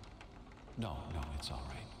here. No, it's all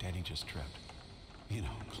right. Daddy just tripped. You know,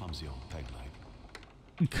 clumsy old peg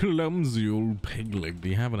leg. Clumsy old peg leg. Do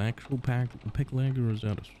you have an actual peg leg, or is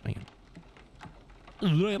that a stand?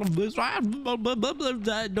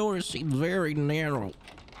 That door seems very narrow.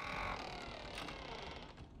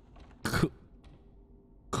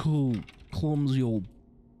 Cool, clumsy old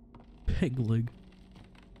peg leg.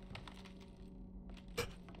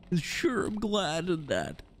 Sure, I'm glad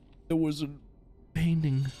that there was a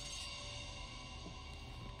painting.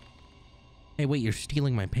 Hey, wait, you're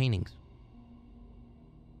stealing my paintings.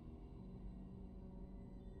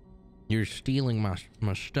 You're stealing my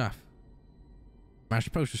stuff. Am I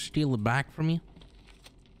supposed to steal it back from you?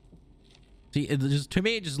 See, to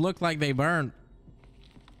me, it just looked like they burned.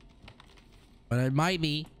 But it might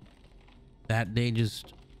be that they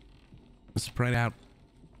just spread out.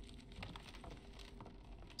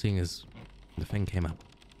 Seeing as the thing came up.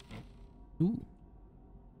 Ooh.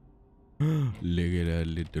 Look at that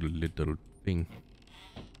little thing.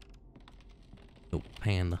 Little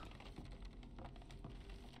panda.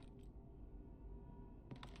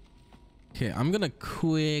 Okay, I'm gonna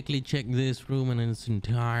quickly check this room in its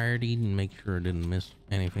entirety and make sure I didn't miss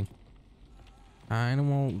anything. I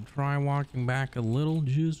will try walking back a little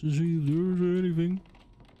just to see if there's anything.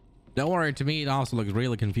 Don't worry, to me it also looks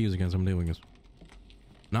really confusing as I'm doing this.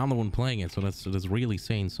 And I'm the one playing it, so that's really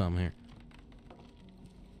saying something here.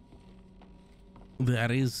 That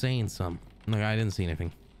is saying something. No, I didn't see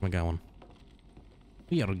anything. I got one.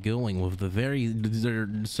 We are going with the very...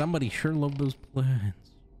 Somebody sure loved those plans.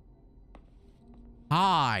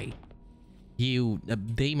 Hi, you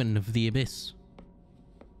demon of the abyss.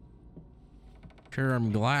 Sure,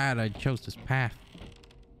 I'm glad I chose this path.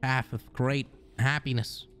 Path of great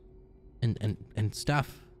happiness and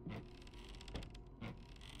stuff.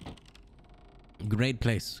 Great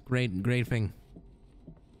place. Great thing.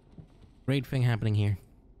 Great thing happening here.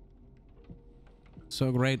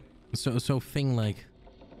 So great. So thing-like.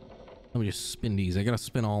 Let me just spin these. I gotta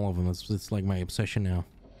spin all of them. It's like my obsession now.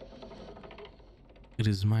 It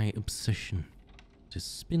is my obsession to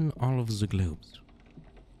spin all of the globes.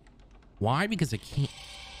 Why? Because I can't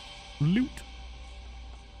loot.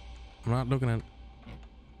 I'm not looking at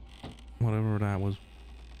whatever that was.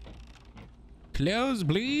 Close,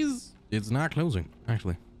 please. It's not closing,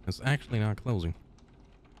 actually. It's actually not closing.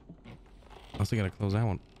 I still gotta close that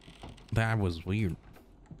one. That was weird.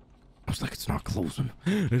 I was like, it's not closing.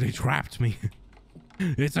 They trapped me.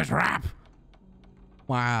 It's a trap.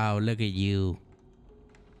 Wow, look at you.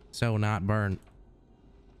 So not burned.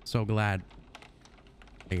 So glad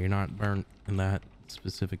that you're not burned in that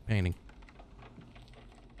specific painting.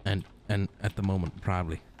 And at the moment,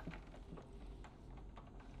 probably.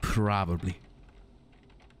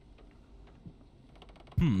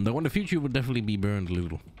 Though in the future would definitely be burned a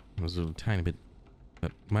little. There's a tiny bit.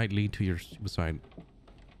 That might lead to your suicide.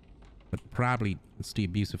 But probably it's the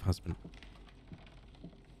abusive husband.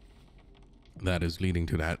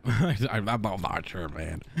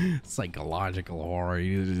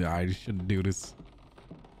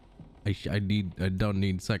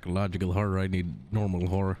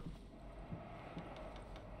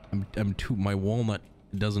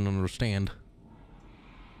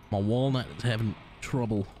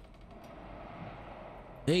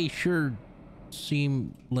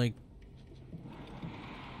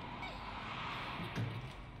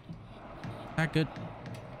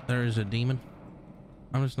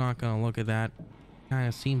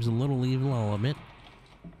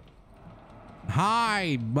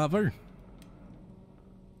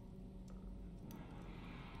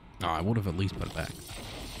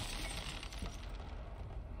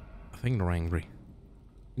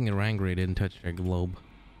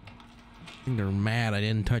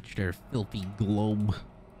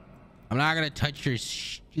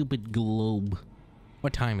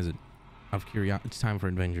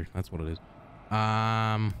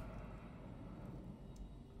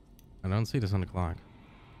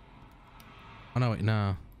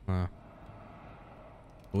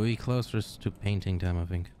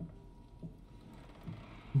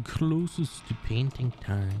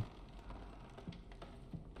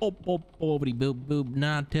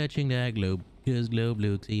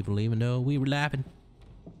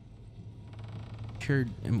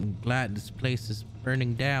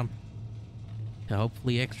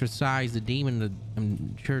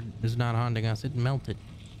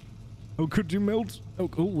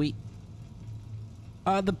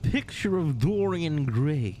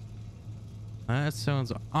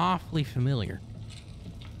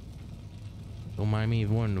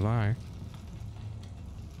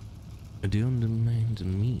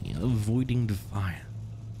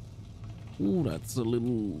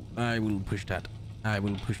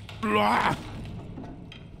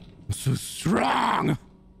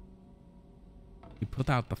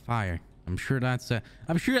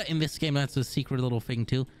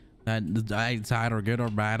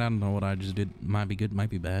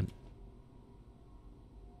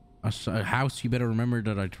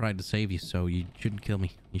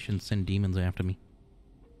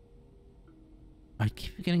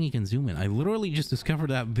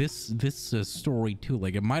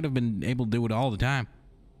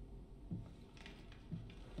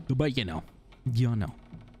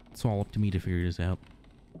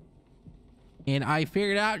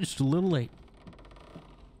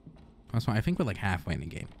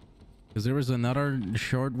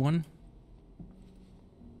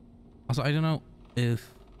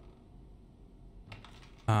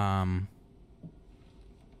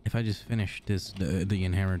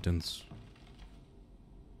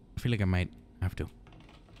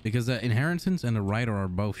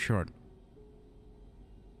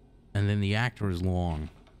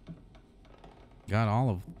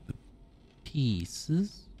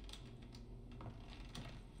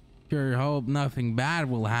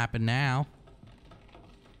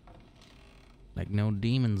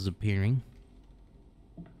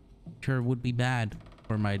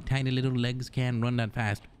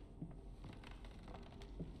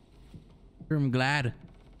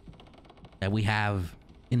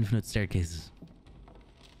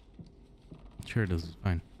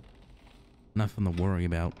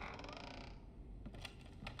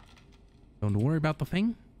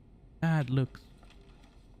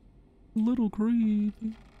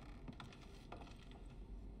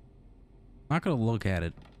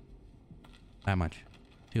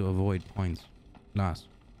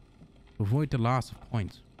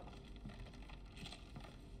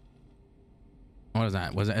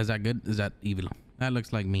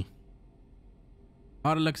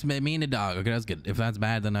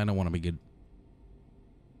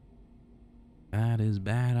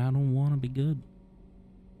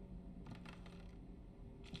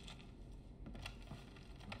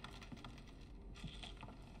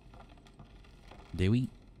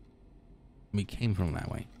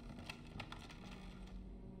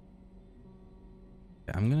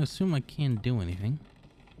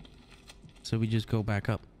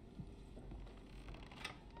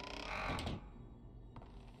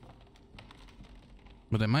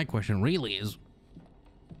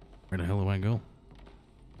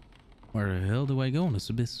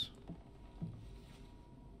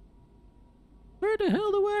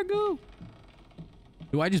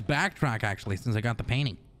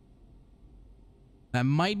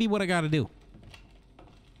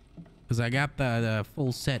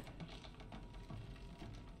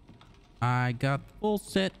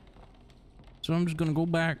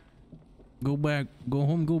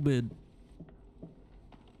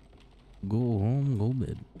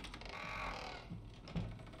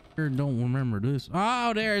 Sure don't remember this.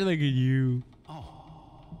 Oh, there, look at you. Oh,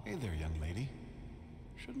 hey there, young lady.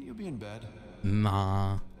 Shouldn't you be in bed?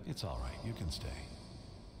 Nah. It's all right. You can stay.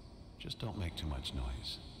 Just don't make too much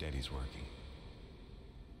noise. Daddy's working.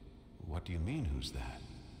 What do you mean, who's that?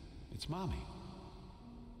 It's Mommy.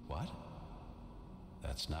 What?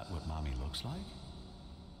 That's not what Mommy looks like?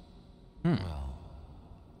 Well,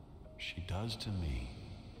 she does to me.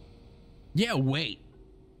 Yeah, wait.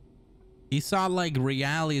 He saw like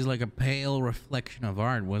reality is like a pale reflection of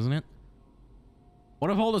art, wasn't it? What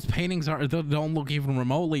if all those paintings don't look even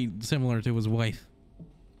remotely similar to his wife? I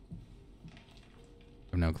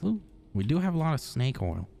have no clue. We do have a lot of snake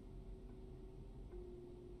oil.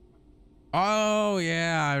 Oh,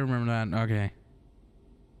 yeah, I remember that. Okay.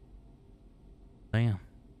 Damn.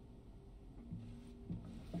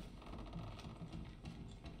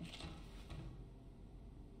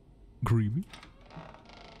 Creepy.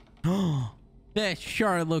 Oh, this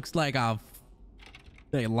sure looks like a...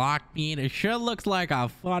 They locked me in. It sure looks like a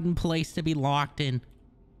fun place to be locked in.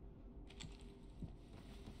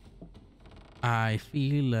 I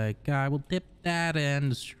feel like I will dip that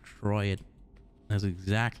and destroy it. That's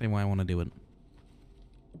exactly why I want to do it.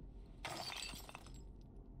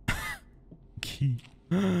 Key.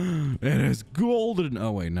 It is golden.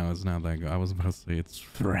 Oh wait, no, it's not that good. I was about to say it's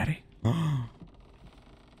Freddy.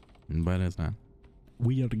 But it's not.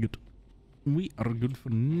 We are good. We are good for...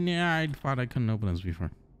 Nah, I thought I couldn't open this before.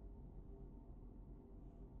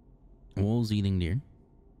 Wolves eating deer.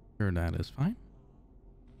 Sure, that is fine.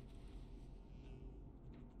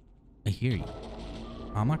 I hear you.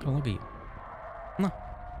 I'm not gonna look at you. No.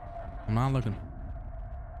 I'm not looking.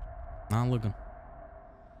 Not looking.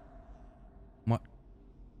 What?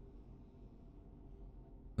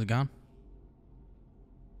 Is it gone?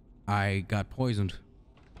 I got poisoned.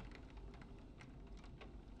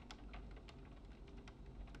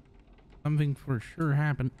 Something for sure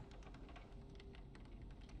happened.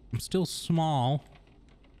 I'm still small.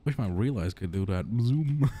 Wish my real eyes could do that.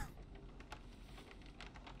 Zoom.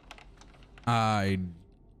 I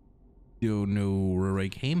don't know where I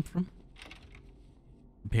came from.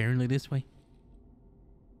 Apparently this way.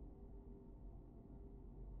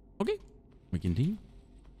 Okay, we continue.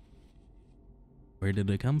 Where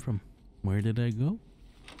did I come from? Where did I go?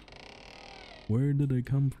 Where did I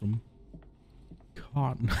come from?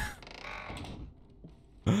 Cotton.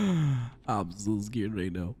 I'm so scared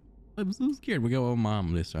right now. I'm so scared. We go with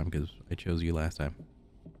Mom this time because I chose you last time.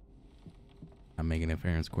 I'm making it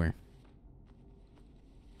fair and square.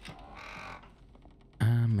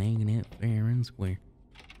 I'm making it fair and square.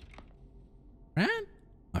 Right?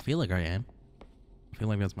 I feel like I am. I feel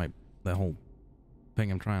like that's the whole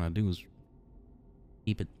thing I'm trying to do is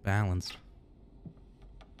keep it balanced.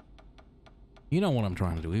 You know what I'm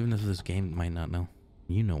trying to do, even if this game might not know.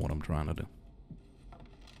 You know what I'm trying to do.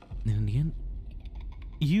 And in the end,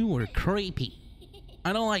 you were creepy.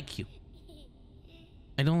 I don't like you.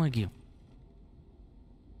 I don't like you.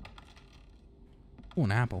 Oh,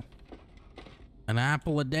 an apple. An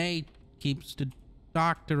apple a day keeps the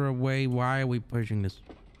doctor away. Why are we pushing this?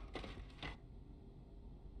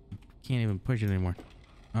 Can't even push it anymore.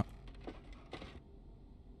 Oh.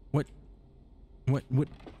 What? What?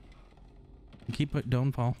 Keep it.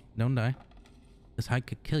 Don't fall. Don't die. This hike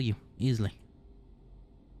could kill you easily.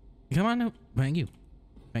 Come on now. Thank you.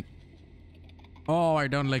 Oh, I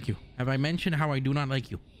don't like you. Have I mentioned how I do not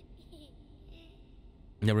like you?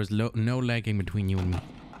 There was no lagging between you and me.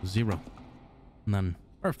 Zero. None.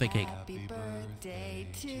 Birthday cake. Happy birthday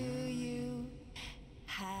to you.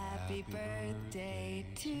 Happy birthday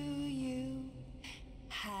to you.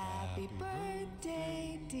 Happy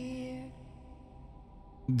birthday, dear.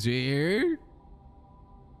 Dear?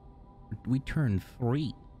 We turned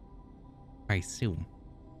 3. I assume.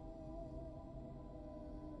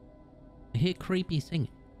 I hear creepy singing.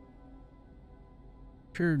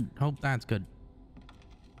 Sure hope that's good.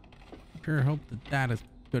 Sure hope that is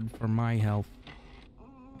good for my health.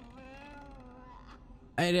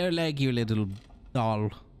 I don't like you, little doll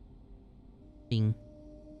thing.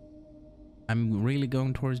 I'm really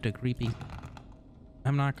going towards the creepy.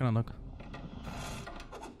 I'm not gonna look.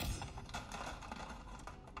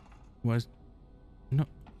 No,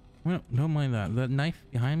 don't mind that. That knife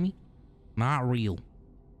behind me, not real.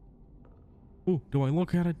 Oh, do I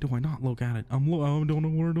look at it? Do I not look at it? I don't know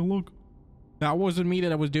where to look. That wasn't me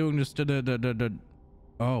that I was doing just the.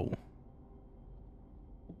 Oh.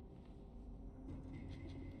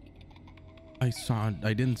 I saw it.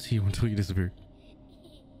 I didn't see you until you disappeared.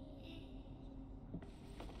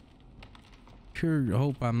 Sure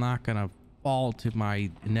hope I'm not gonna fall to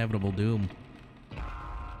my inevitable doom.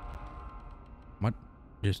 What?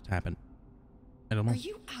 just happened? I don't know. Are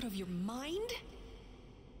you out of your mind?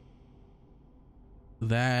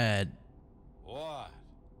 That... What?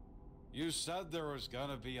 You said there was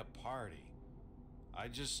gonna be a party. I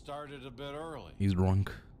just started a bit early. He's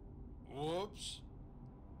drunk. Whoops.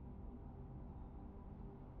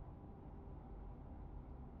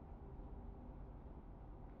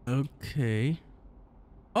 Okay.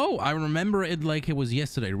 Oh, I remember it like it was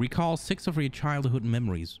yesterday. Recall 6 of your childhood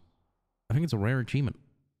memories. I think it's a rare achievement.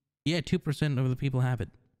 Yeah, 2% of the people have it.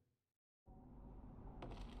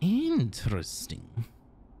 Interesting.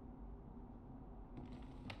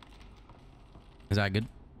 Is that good?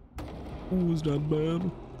 Oh, is that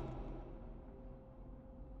bad?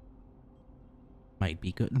 Might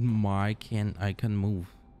be good. I can move.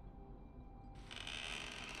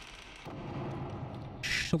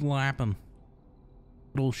 Slap him.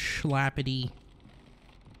 Little slappity.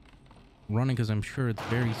 Running because I'm sure it's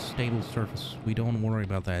very stable surface. We don't worry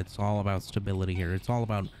about that. It's all about stability here. It's all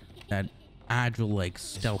about that agile like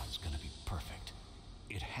stealth. This one's gonna be perfect.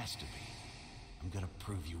 It has to be. I'm gonna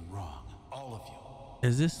prove you wrong, all of you.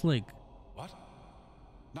 Is this like... What?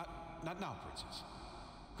 Not now, princess.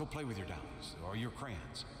 Go play with your dollies or your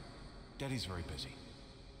crayons. Daddy's very busy.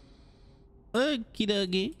 Okie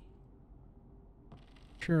dokie.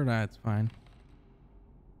 Sure, that's fine.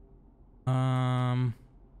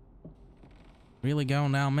 Really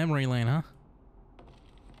going down memory lane, huh?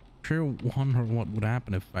 Sure wonder what would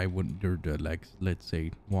happen if I wouldn't, like, let's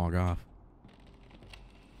say, walk off.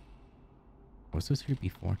 Was this here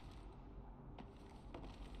before?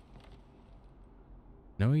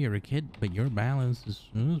 No, you're a kid, but your balance is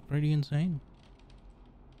pretty insane.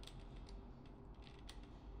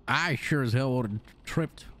 I sure as hell would have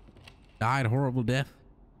tripped. Died a horrible death.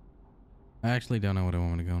 I actually don't know what I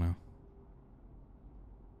want to go now.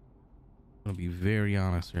 I'll be very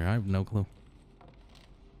honest here. I have no clue.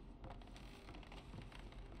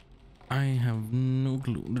 I have no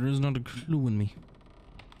clue. There is not a clue in me.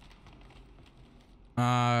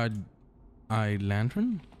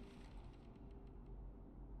 Lantern?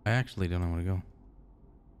 I actually don't know where to go.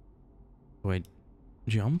 Wait,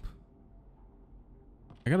 jump?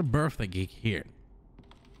 I got a birthday cake here.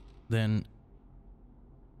 Then...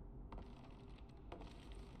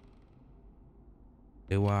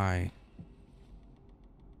 do I...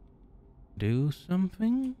 do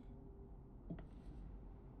something?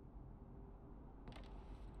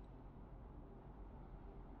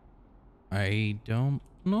 I don't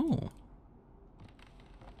know.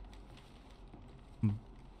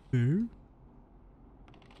 Bear?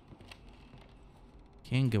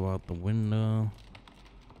 Can't go out the window.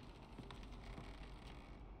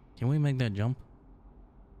 Can we make that jump?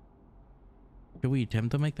 Can we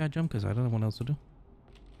attempt to make that jump? Because I don't know what else to do.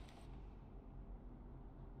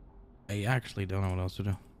 I actually don't know what else to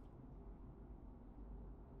do.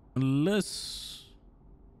 Unless...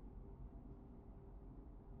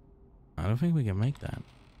 I don't think we can make that.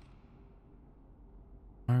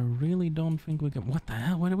 I really don't think we can... What the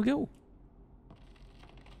hell? Where did we go?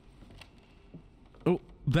 Oh,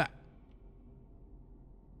 that.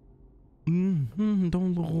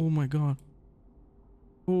 Don't... Oh my god.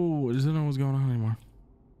 Oh, I don't know what's going on anymore.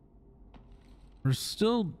 We're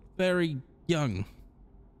still very young.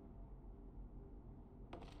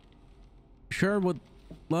 Sure would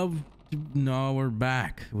love to... No, we're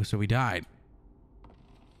back. So we died.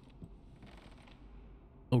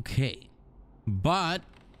 Okay. But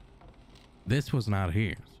this was not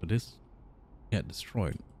here. So this got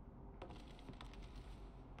destroyed.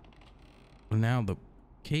 Well, now the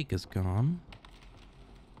cake is gone.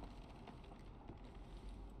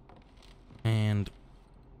 And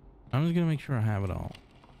I'm just gonna make sure I have it all.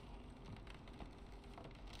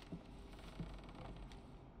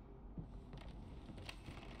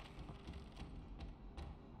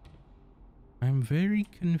 I'm very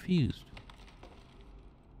confused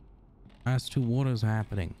as to what is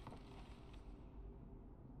happening.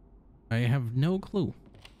 I have no clue.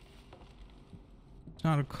 It's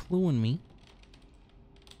not a clue in me.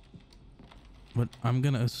 But I'm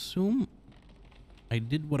gonna assume I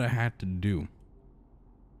did what I had to do.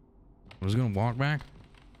 I was gonna walk back.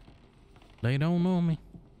 They don't know me.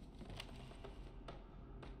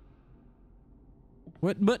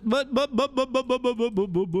 What? But listen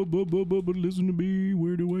to me.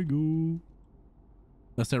 Where do I go?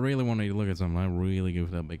 Unless I really wanted to look at something, I really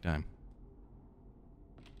goofed up big time.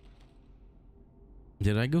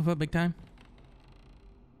 Did I goof up big time?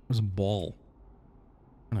 There's a ball.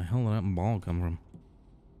 Where the hell did that ball come from?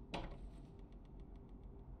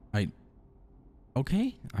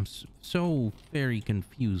 Okay, I'm so very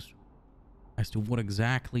confused as to what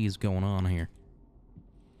exactly is going on here.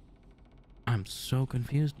 I'm so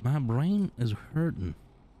confused. My brain is hurting.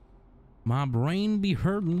 My brain be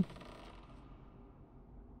hurting.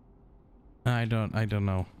 I don't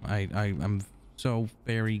know. I'm so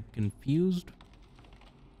very confused.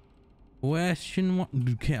 Question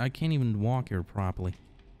one. I can't even walk here properly.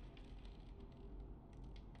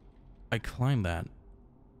 I climbed that.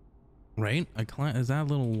 Right? Is that a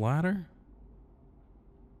little ladder?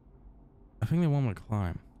 I think they want me to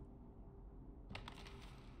climb.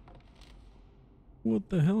 What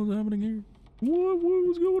the hell is happening here? What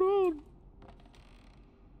was going on?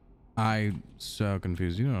 I'm so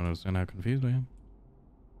confused. You don't understand how confused I am.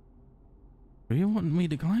 Do you want me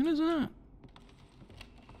to climb this or not?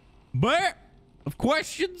 But of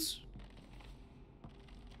questions.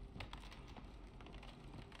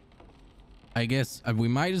 I guess we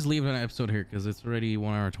might just leave an episode here because it's already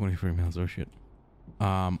 1 hour 23 minutes. Oh shit.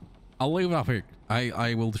 I'll leave it off here.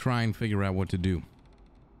 I will try and figure out what to do.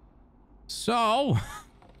 So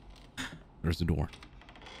there's the door.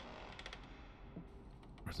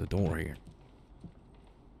 There's a door here.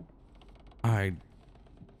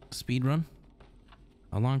 Speed run.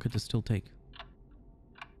 How long could this still take?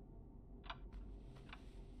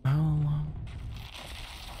 How long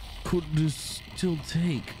could this still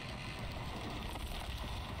take?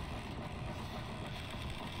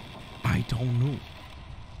 I don't know.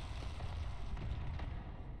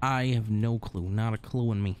 I have no clue. Not a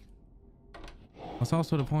clue in me. That's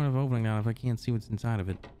also the point of opening that if I can't see what's inside of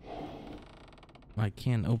it. I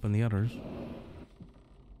can't open the others.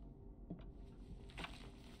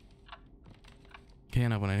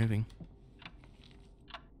 Can't open anything.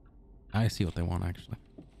 I see what they want actually.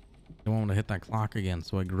 They want me to hit that clock again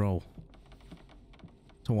so I grow.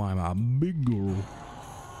 So I'm a big girl.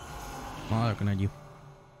 Not looking at you.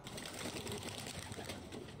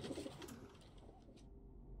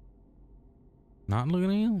 Not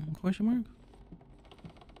looking at you? Question mark?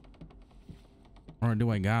 Or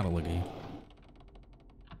do I gotta look at you?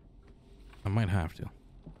 I might have to.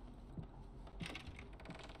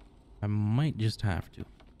 I might just have to.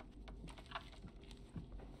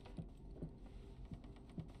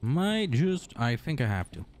 I think I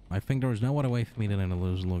have to. I think there's no other way for me than to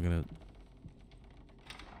lose look at it.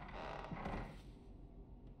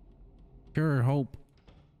 Sure hope.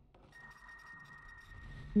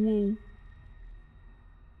 Whoa.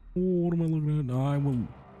 What am I looking at? I will.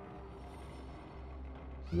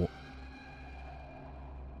 Whoa.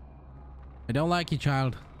 I don't like you,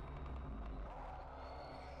 child.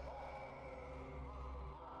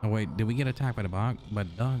 Oh wait, did we get attacked by the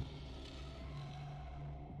dog?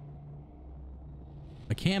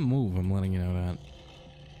 I can't move, I'm letting you know that.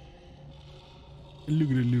 Look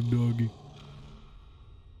at that little doggy.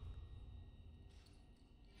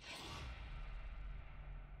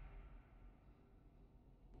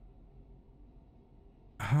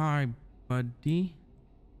 Hi, buddy.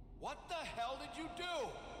 What the hell did you do?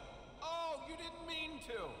 Oh, you didn't mean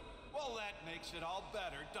to. Well, that makes it all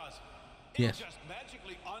better, doesn't it? Yes. It'll just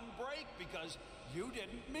magically unbreak because you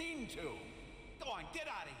didn't mean to. Go on, get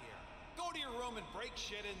out of here. Go to your room and break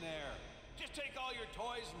shit in there. Just take all your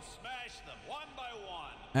toys and smash them one by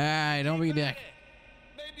one. Hey, don't be a dick.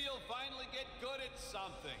 Maybe you'll finally get good at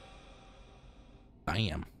something.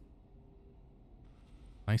 Damn.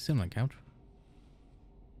 Can I sit on the couch?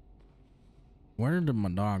 Where did my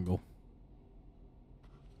dog go?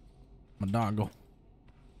 My dog go.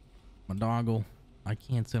 My dog go. I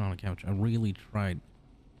can't sit on a couch. I really tried.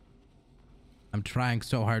 I'm trying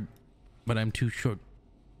so hard, but I'm too short.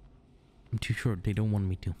 I'm too short. They don't want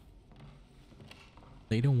me to.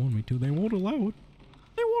 They don't want me to. They won't allow it.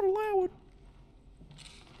 They won't allow it.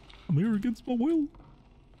 I'm here against my will.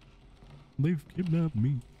 They've kidnapped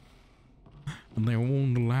me. And they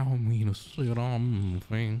won't allow me to sit on the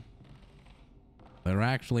thing. They're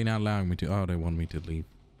actually not allowing me to. Oh, they want me to leave.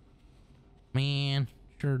 Man,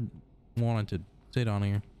 sure wanted to sit on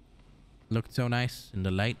here. Looked so nice in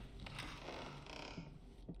the light.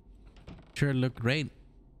 Sure looked great.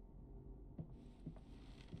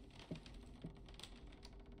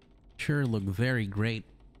 Sure looked very great.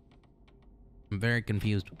 I'm very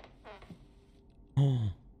confused.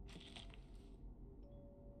 Oh.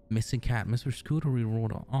 Missing cat. Mr. Scooter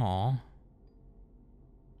reward. Aw.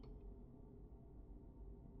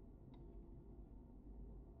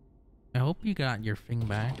 I hope you got your thing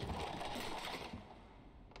back.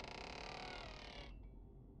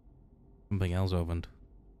 Something else opened.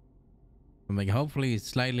 Something hopefully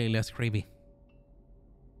slightly less creepy.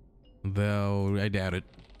 Though I doubt it.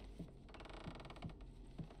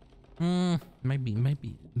 Maybe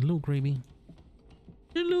a little creepy.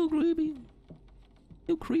 A little creepy. A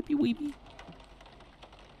little creepy weepy.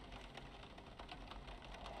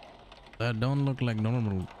 That don't look like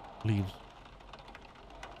normal leaves.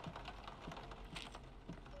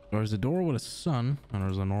 There's a door with a sun, and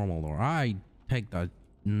there's a normal door. I take the...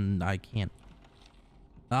 I can't.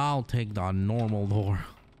 I'll take the normal door.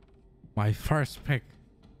 My first pick.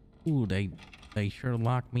 Ooh, they sure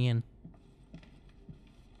locked me in.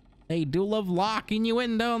 They do love locking you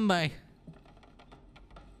in, don't they?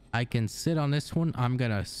 I can sit on this one. I'm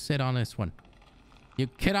gonna sit on this one. You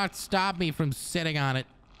cannot stop me from sitting on it.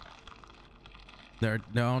 There,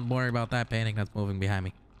 don't worry about that painting that's moving behind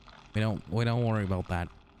me. We don't worry about that.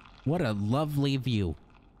 What a lovely view.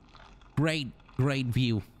 Great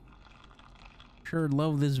view. Sure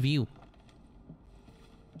love this view.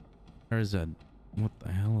 There's a... What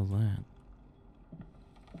the hell is that?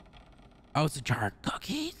 Oh, it's a jar of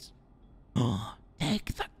cookies. Oh,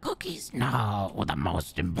 take the cookies. No, the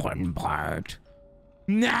most important part.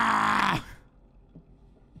 Nah!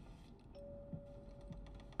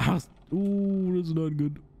 Ooh, that's not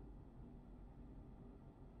good.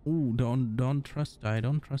 Ooh, don't trust. I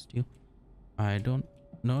don't trust you. I don't.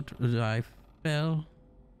 Not. I fell.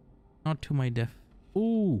 Not to my death.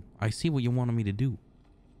 Ooh, I see what you wanted me to do.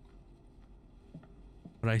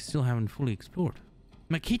 But I still haven't fully explored.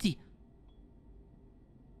 My kitty.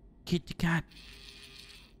 Kitty cat.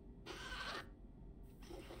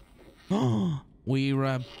 Oh, we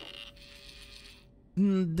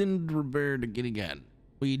didn't repair the kitty cat.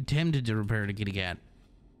 We attempted to repair the kitty cat.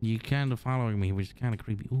 You kind of following me, which is kind of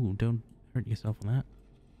creepy. Ooh, don't hurt yourself on that.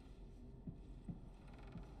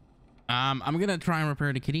 I'm gonna try and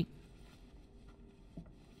repair the kitty.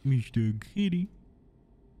 Mr. Kitty.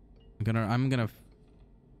 I'm gonna.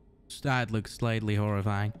 That looks slightly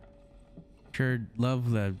horrifying. Sure,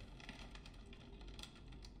 love the.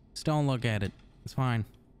 Just don't look at it. It's fine.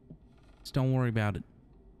 Just don't worry about it.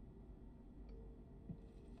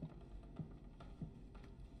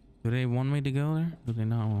 Do they want me to go there? Do they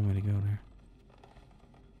not want me to go there?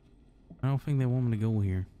 I don't think they want me to go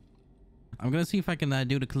here. I'm gonna see if I can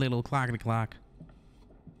do the little clockety clock.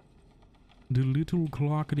 The little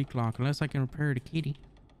clockety clock. Unless I can repair the kitty.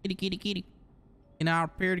 Kitty, kitty, kitty. Can I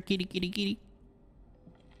repair the kitty, kitty, kitty?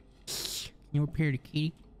 Can you repair the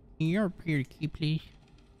kitty? Can you repair the kitty, please?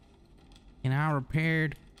 Can I repair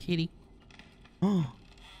the kitty? Oh.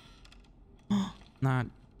 Not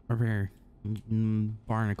repair.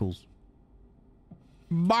 Barnacles.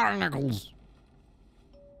 Barnacles!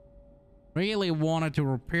 Really wanted to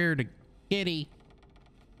repair the kitty.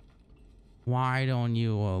 Why don't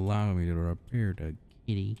you allow me to repair the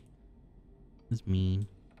kitty? That's mean.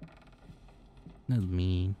 That's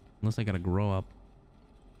mean. Unless I gotta grow up.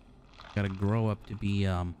 Gotta grow up to be,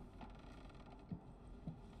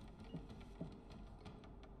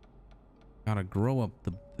 gotta grow up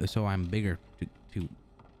so I'm bigger to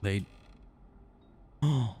they...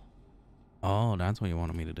 Oh, that's what you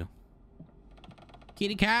wanted me to do.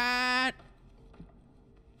 Kitty cat!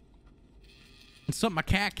 What's up, my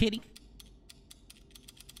cat kitty?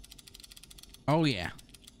 Oh, yeah.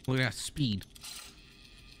 Look at that speed.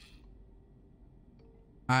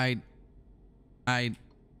 I'm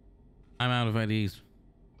out of IDs.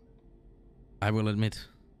 I will admit.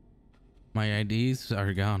 My IDs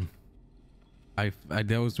are gone.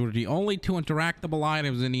 Those were the only two interactable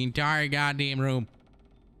items in the entire goddamn room.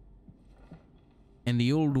 And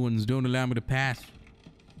the old ones don't allow me to pass.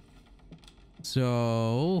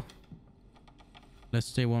 So...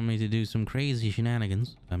 Unless they want me to do some crazy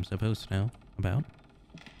shenanigans I'm supposed to know about.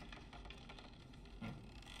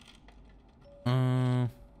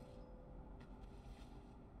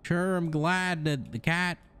 Sure, I'm glad that the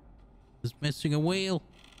cat is missing a wheel.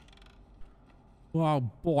 Oh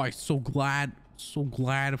boy, so glad. So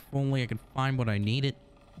glad. If only I could find what I needed.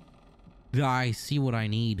 I see what I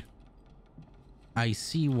need. I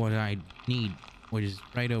see what I need, which is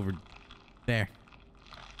right over there.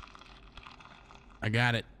 I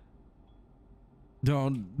got it.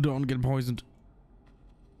 Don't get poisoned.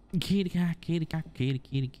 Kitty cat, kitty cat, kitty,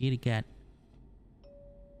 kitty, kitty cat.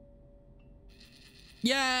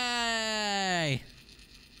 Yay!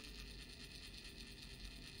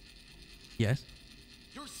 Yes?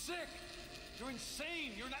 You're sick! You're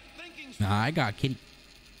insane! You're not thinking straight! Nah, I got kitty.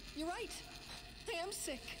 You're right. I am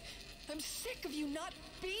sick. I'm sick of you not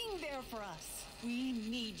being there for us. We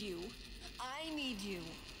need you. I need you.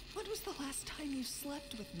 When was the last time you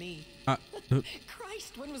slept with me?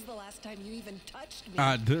 Christ, when was the last time you even touched me?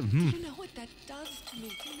 Do you know what that does to me?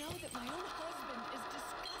 Do you know that my own husband is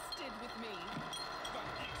disgusted with me?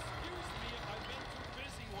 Excuse me if I've been too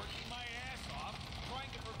busy working my ass off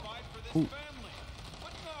trying to provide for this family.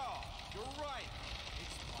 But no, you're right.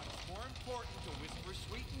 It's much more important to whisper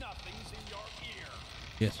sweet nothings in your ear.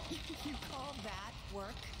 Yes. You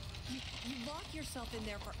You lock yourself in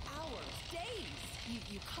there for hours, days.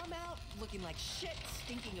 You come out looking like shit,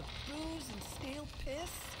 stinking of booze and stale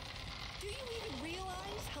piss. Do you even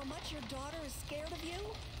realize how much your daughter is scared of you?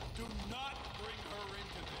 Do not bring her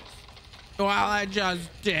into this. Well, I just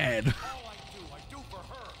did. All I do for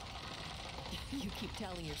her. You keep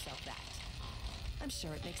telling yourself that. I'm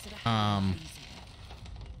sure it makes it a hell of a lot easier.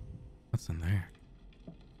 What's in there?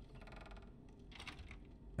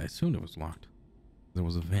 I assumed it was locked. There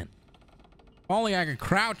was a vent. Only I could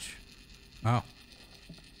crouch. Oh.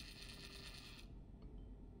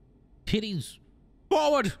 Titties.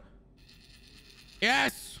 Forward.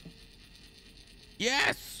 Yes.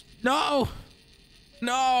 Yes. No.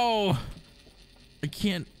 No. I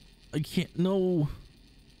can't. No.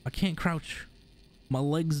 I can't crouch. My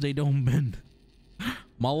legs, they don't bend.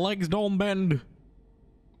 My legs don't bend.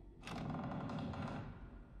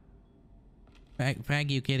 Thank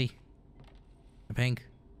you, kitty. I think.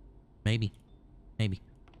 Maybe.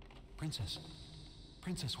 Princess,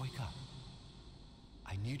 wake up.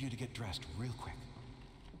 I need you to get dressed real quick.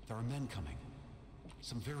 There are men coming.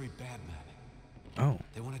 Some very bad men. Oh.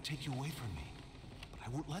 They want to take you away from me, but I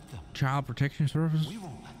won't let them. Child Protection Service? We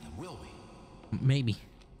won't let them, will we? Maybe.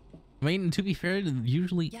 I mean, to be fair,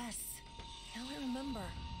 usually... Yes, now I remember.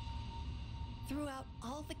 Throughout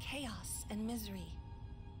all the chaos and misery,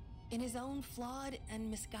 in his own flawed and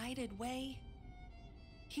misguided way,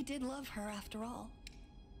 he did love her after all.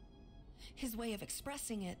 His way of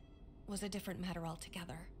expressing it was a different matter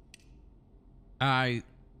altogether. I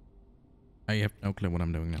have no clue what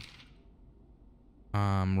I'm doing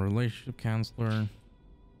now. Relationship counselor.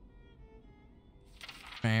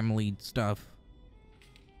 Family stuff.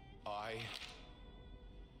 I,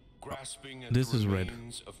 grasping at This the is red.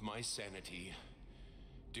 remains of my sanity,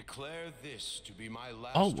 declare this to be my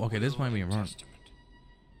last Oh, okay, this will might be and wrong. testament.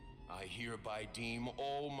 I hereby deem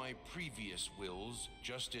all my previous wills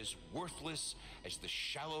just as worthless as the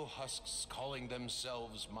shallow husks calling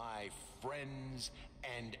themselves my friends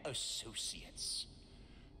and associates.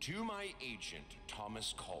 To my agent,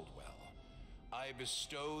 Thomas Caldwell, I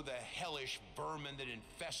bestow the hellish vermin that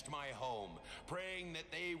infest my home, praying that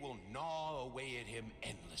they will gnaw away at him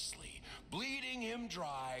endlessly, bleeding him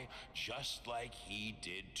dry just like he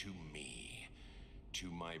did to me. To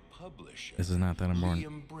my publisher, This is not that important.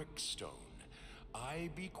 Liam Brickstone, I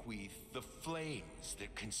bequeath the flames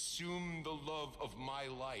that consume the love of my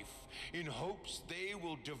life in hopes they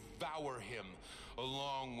will devour him,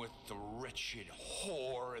 along with the wretched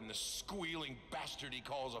whore and the squealing bastard he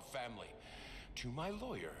calls a family. To my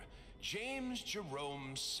lawyer, James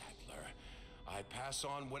Jerome Sadler, I pass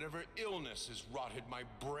on whatever illness has rotted my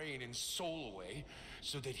brain and soul away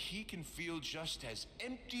so that he can feel just as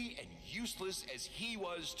empty and useless as he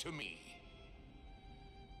was to me.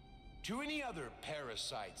 To any other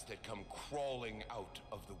parasites that come crawling out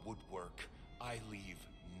of the woodwork, I leave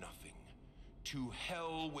nothing. To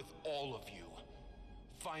hell with all of you.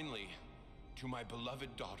 Finally, to my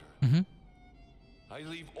beloved daughter, I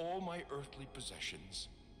leave all my earthly possessions.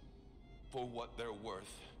 For what they're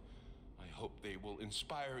worth, I hope they will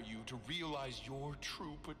inspire you to realize your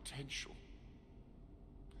true potential.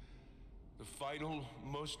 The final,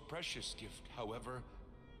 most precious gift, however,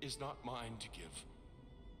 is not mine to give.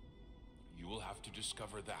 You will have to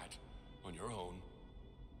discover that on your own.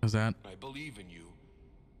 Is that I believe in you,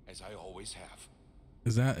 as I always have.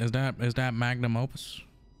 is that magnum opus?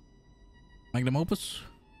 Magnum opus?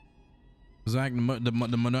 Is that the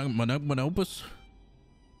magnum opus?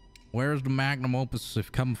 Where's the magnum opus?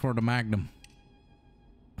 I've come for the magnum.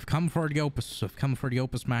 I've come for the opus. I've come for the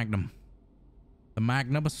opus magnum. The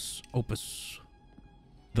magnus opus.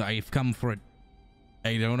 I've come for it.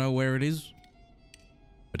 I don't know where it is,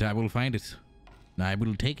 but I will find it. And I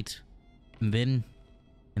will take it. And then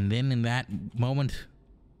in that moment,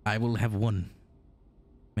 I will have won.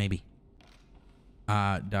 Maybe.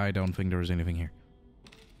 I don't think there is anything here.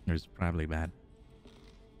 There's probably bad.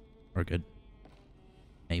 Or good.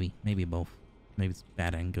 Maybe both. Maybe it's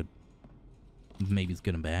bad and good. Maybe it's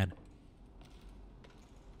good and bad.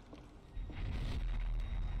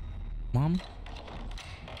 Mama?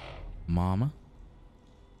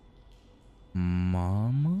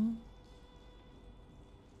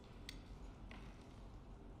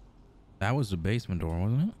 That was the basement door,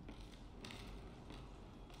 wasn't it?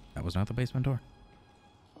 That was not the basement door.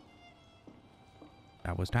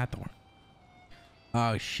 That was that door.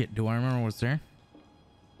 Oh shit, do I remember what's there?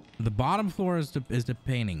 The bottom floor is the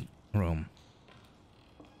painting room.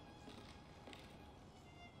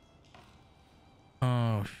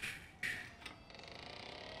 Oh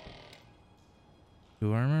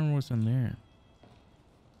do I remember what's in there?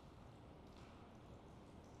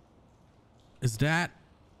 Is that?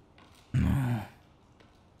 No.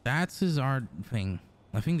 That's his art thing.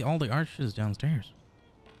 I think all the art shit is downstairs.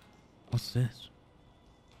 What's this?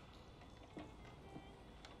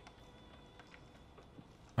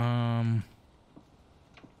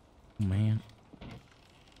 Man.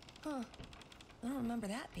 Huh. I don't remember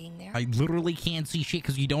that being there. I literally can't see shit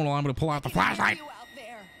because you don't allow me to pull out the flashlight. You out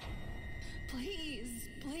there. Please,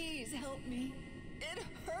 please help me. It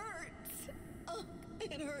hurts.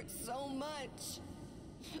 It hurts so much.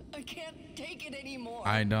 I can't take it anymore.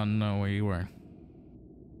 I don't know where you were.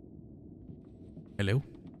 Hello?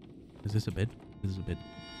 Is this a bid? This is a bid.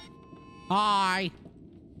 Hi.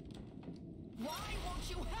 Why won't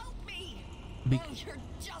you help me? You're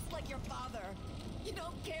just like your father. You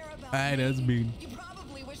don't care about me. That's mean. You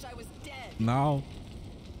probably wish I was dead. No.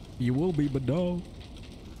 You will be, but no.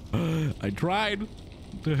 I tried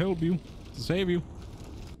to help you, to save you.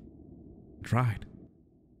 Tried.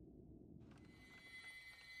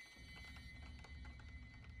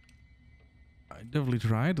 I definitely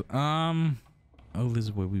tried. Oh, this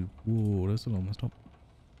is where we. Whoa, that's a little messed up.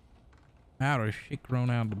 How does shit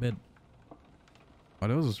grown out of the bed? Oh,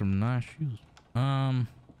 those are some nice shoes.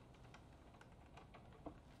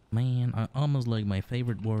 Man, I almost like my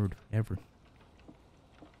favorite word ever.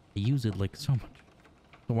 I use it like so much,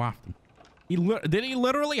 so often. Did he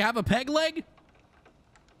literally have a peg leg?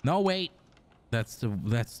 No, wait. That's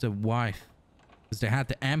the wife. Because they had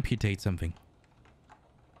to amputate something.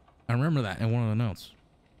 I remember that in one of the notes.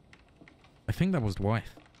 I think that was the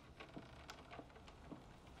wife.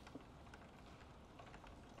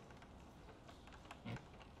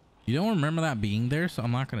 You don't remember that being there, so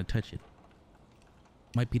I'm not gonna touch it.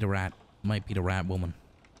 Might be the rat. Might be the rat woman.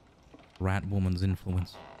 Rat woman's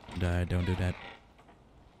influence. Don't do that.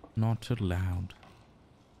 Not allowed.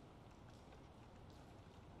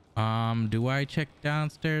 Do I check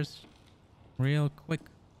downstairs real quick?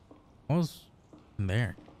 I was in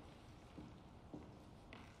there.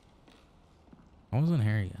 I wasn't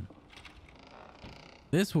here yet.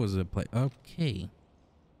 This was a place. Okay.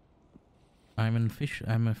 I'm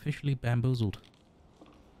officially bamboozled.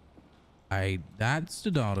 That's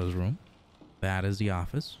the daughter's room. That is the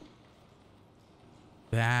office.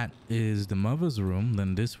 That is the mother's room.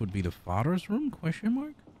 Then this would be the father's room? Question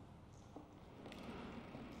mark?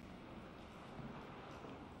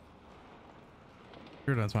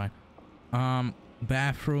 Sure, that's fine.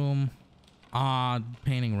 Bathroom.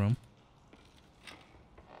 Painting room.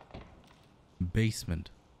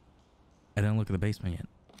 Basement. I didn't look at the basement yet.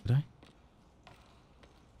 Did I?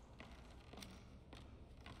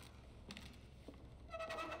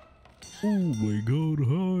 Oh my god,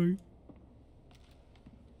 hi.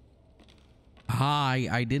 Hi,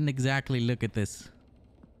 I didn't exactly look at this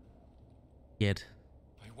yet.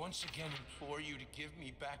 I once again implore you to give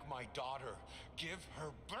me back my daughter. Give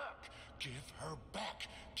her back. Give her back.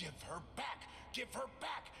 Give her back. Give her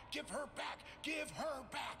back. Give her back. Give her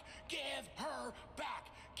back. Give her back.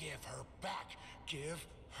 Give her back. Give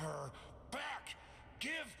her back.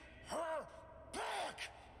 Give her back.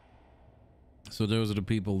 So those are the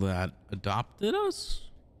people that adopted us?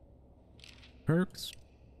 Perks?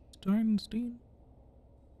 Steinstein?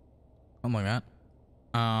 Something like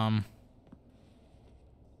that.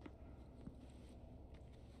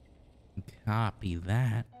 Copy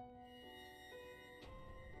that.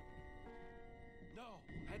 No,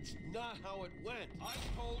 that's not how it went. I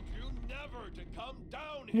told you never to come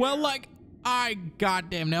down here. Well, like, I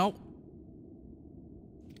goddamn know.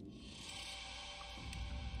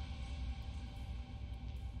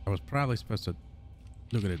 I was probably supposed to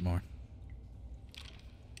look at it more.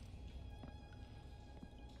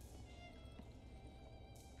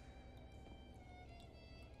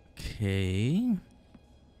 Okay.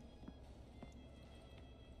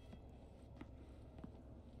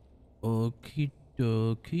 Okie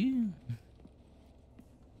dokie.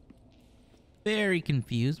 Very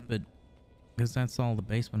confused, but because that's all the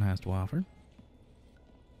basement has to offer.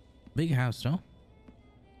 Big house, though.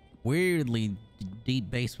 Weirdly deep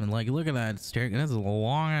basement. Like, look at that staircase. That's a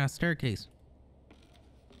long ass staircase.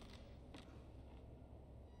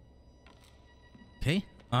 Okay.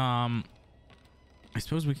 I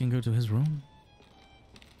suppose we can go to his room.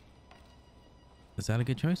 Is that a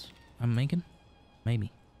good choice I'm making?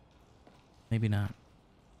 Maybe. Maybe not.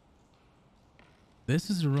 This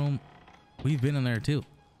is a room. We've been in there too.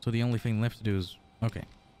 So the only thing left to do is... Okay.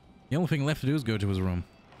 The only thing left to do is go to his room.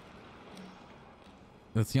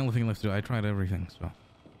 That's the only thing left to do. I tried everything, so... I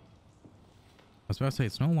was about to say,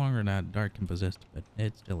 it's no longer that dark and possessed, but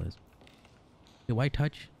it still is. Do I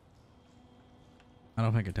touch? I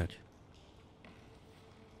don't think I touch.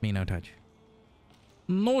 Me no touch.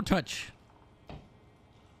 No touch.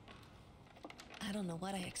 I don't know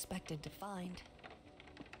what I expected to find.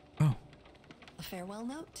 Oh. A farewell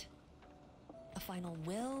note? A final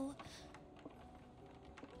will?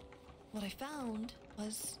 What I found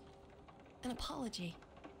was an apology.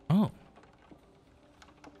 Oh.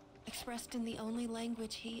 Expressed in the only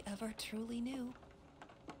language he ever truly knew.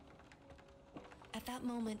 At that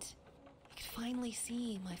moment, I could finally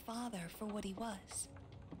see my father for what he was.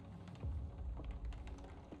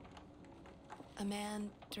 A man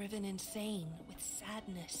driven insane with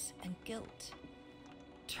sadness and guilt.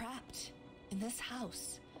 Trapped in this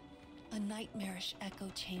house, a nightmarish echo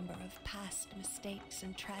chamber of past mistakes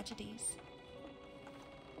and tragedies.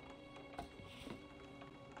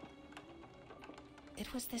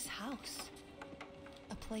 It was this house,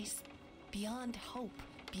 a place beyond hope,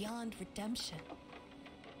 beyond redemption.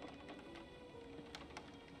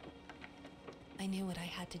 I knew what I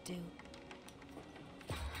had to do.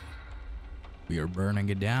 We are burning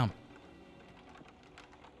it down.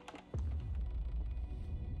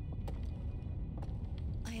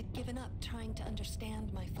 I had given up trying to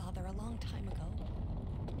understand my father a long time ago.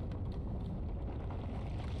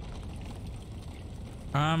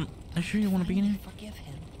 Are you sure you want to be in here? Forgive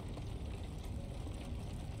him.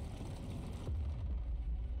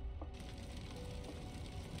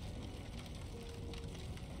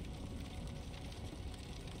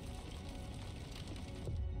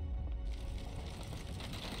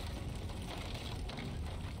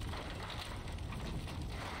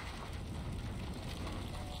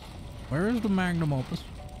 Where is the magnum opus?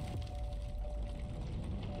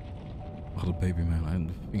 Oh, the baby man.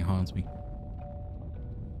 The thing haunts me.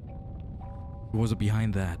 Or was it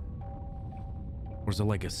behind that? Or is it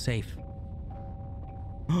like a safe?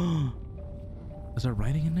 Is there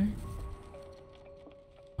writing in there?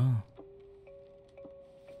 Oh.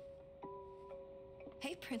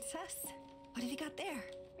 Hey, princess. What have you got there?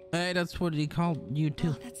 Hey, that's what he called you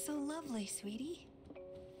too. Oh, that's so lovely, sweetie.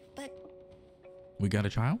 But We got a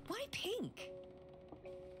child? why pink?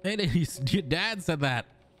 Hey, your dad said that.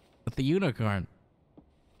 With the unicorn.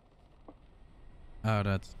 Oh,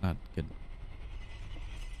 that's not good.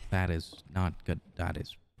 That is not good. That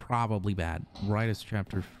is probably bad. Right as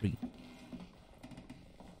chapter 3.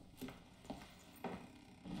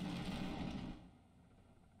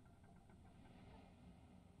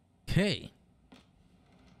 Okay.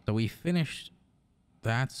 So we finished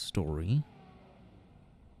that story.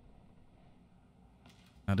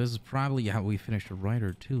 Now this is probably how we finished a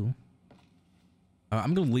writer too.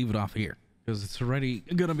 I'm gonna leave it off here because it's already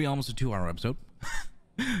gonna be almost a 2-hour episode.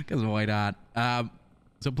 Because why not?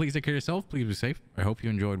 So please take care of yourself. Please be safe. I hope you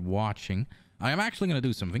enjoyed watching. I am actually gonna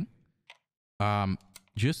do something.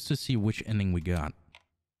 Just to see which ending we got.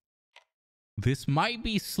 This might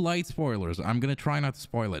be slight spoilers. I'm gonna try not to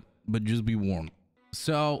spoil it, but just be warned.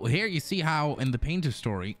 So here you see how in the Painter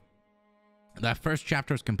story, that first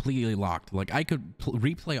chapter is completely locked. Like I could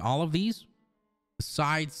replay all of these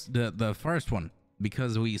besides the first one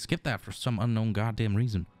because we skipped that for some unknown goddamn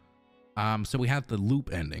reason. So we had the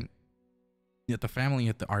loop ending. You had the family, you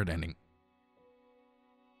had the art ending.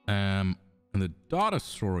 And the daughter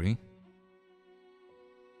story.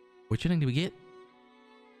 Which ending did we get?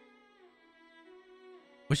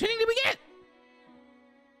 Which ending did we get?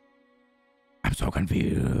 I'm so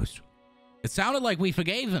confused. It sounded like we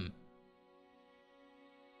forgave him.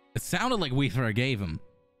 It sounded like we forgave him.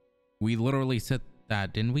 We literally said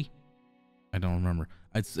that, didn't we? I don't remember.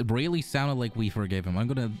 It really sounded like we forgave him. I'm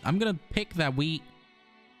gonna pick that we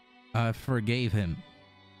forgave him.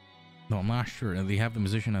 No, I'm not sure. They have the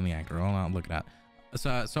musician and the actor. I'll not look at that.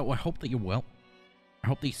 So I hope that you're well. I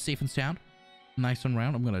hope that you're safe and sound. Nice and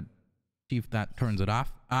round. I'm gonna see if that turns it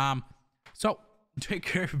off. So take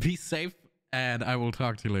care, be safe, and I will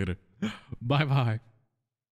talk to you later. Bye bye.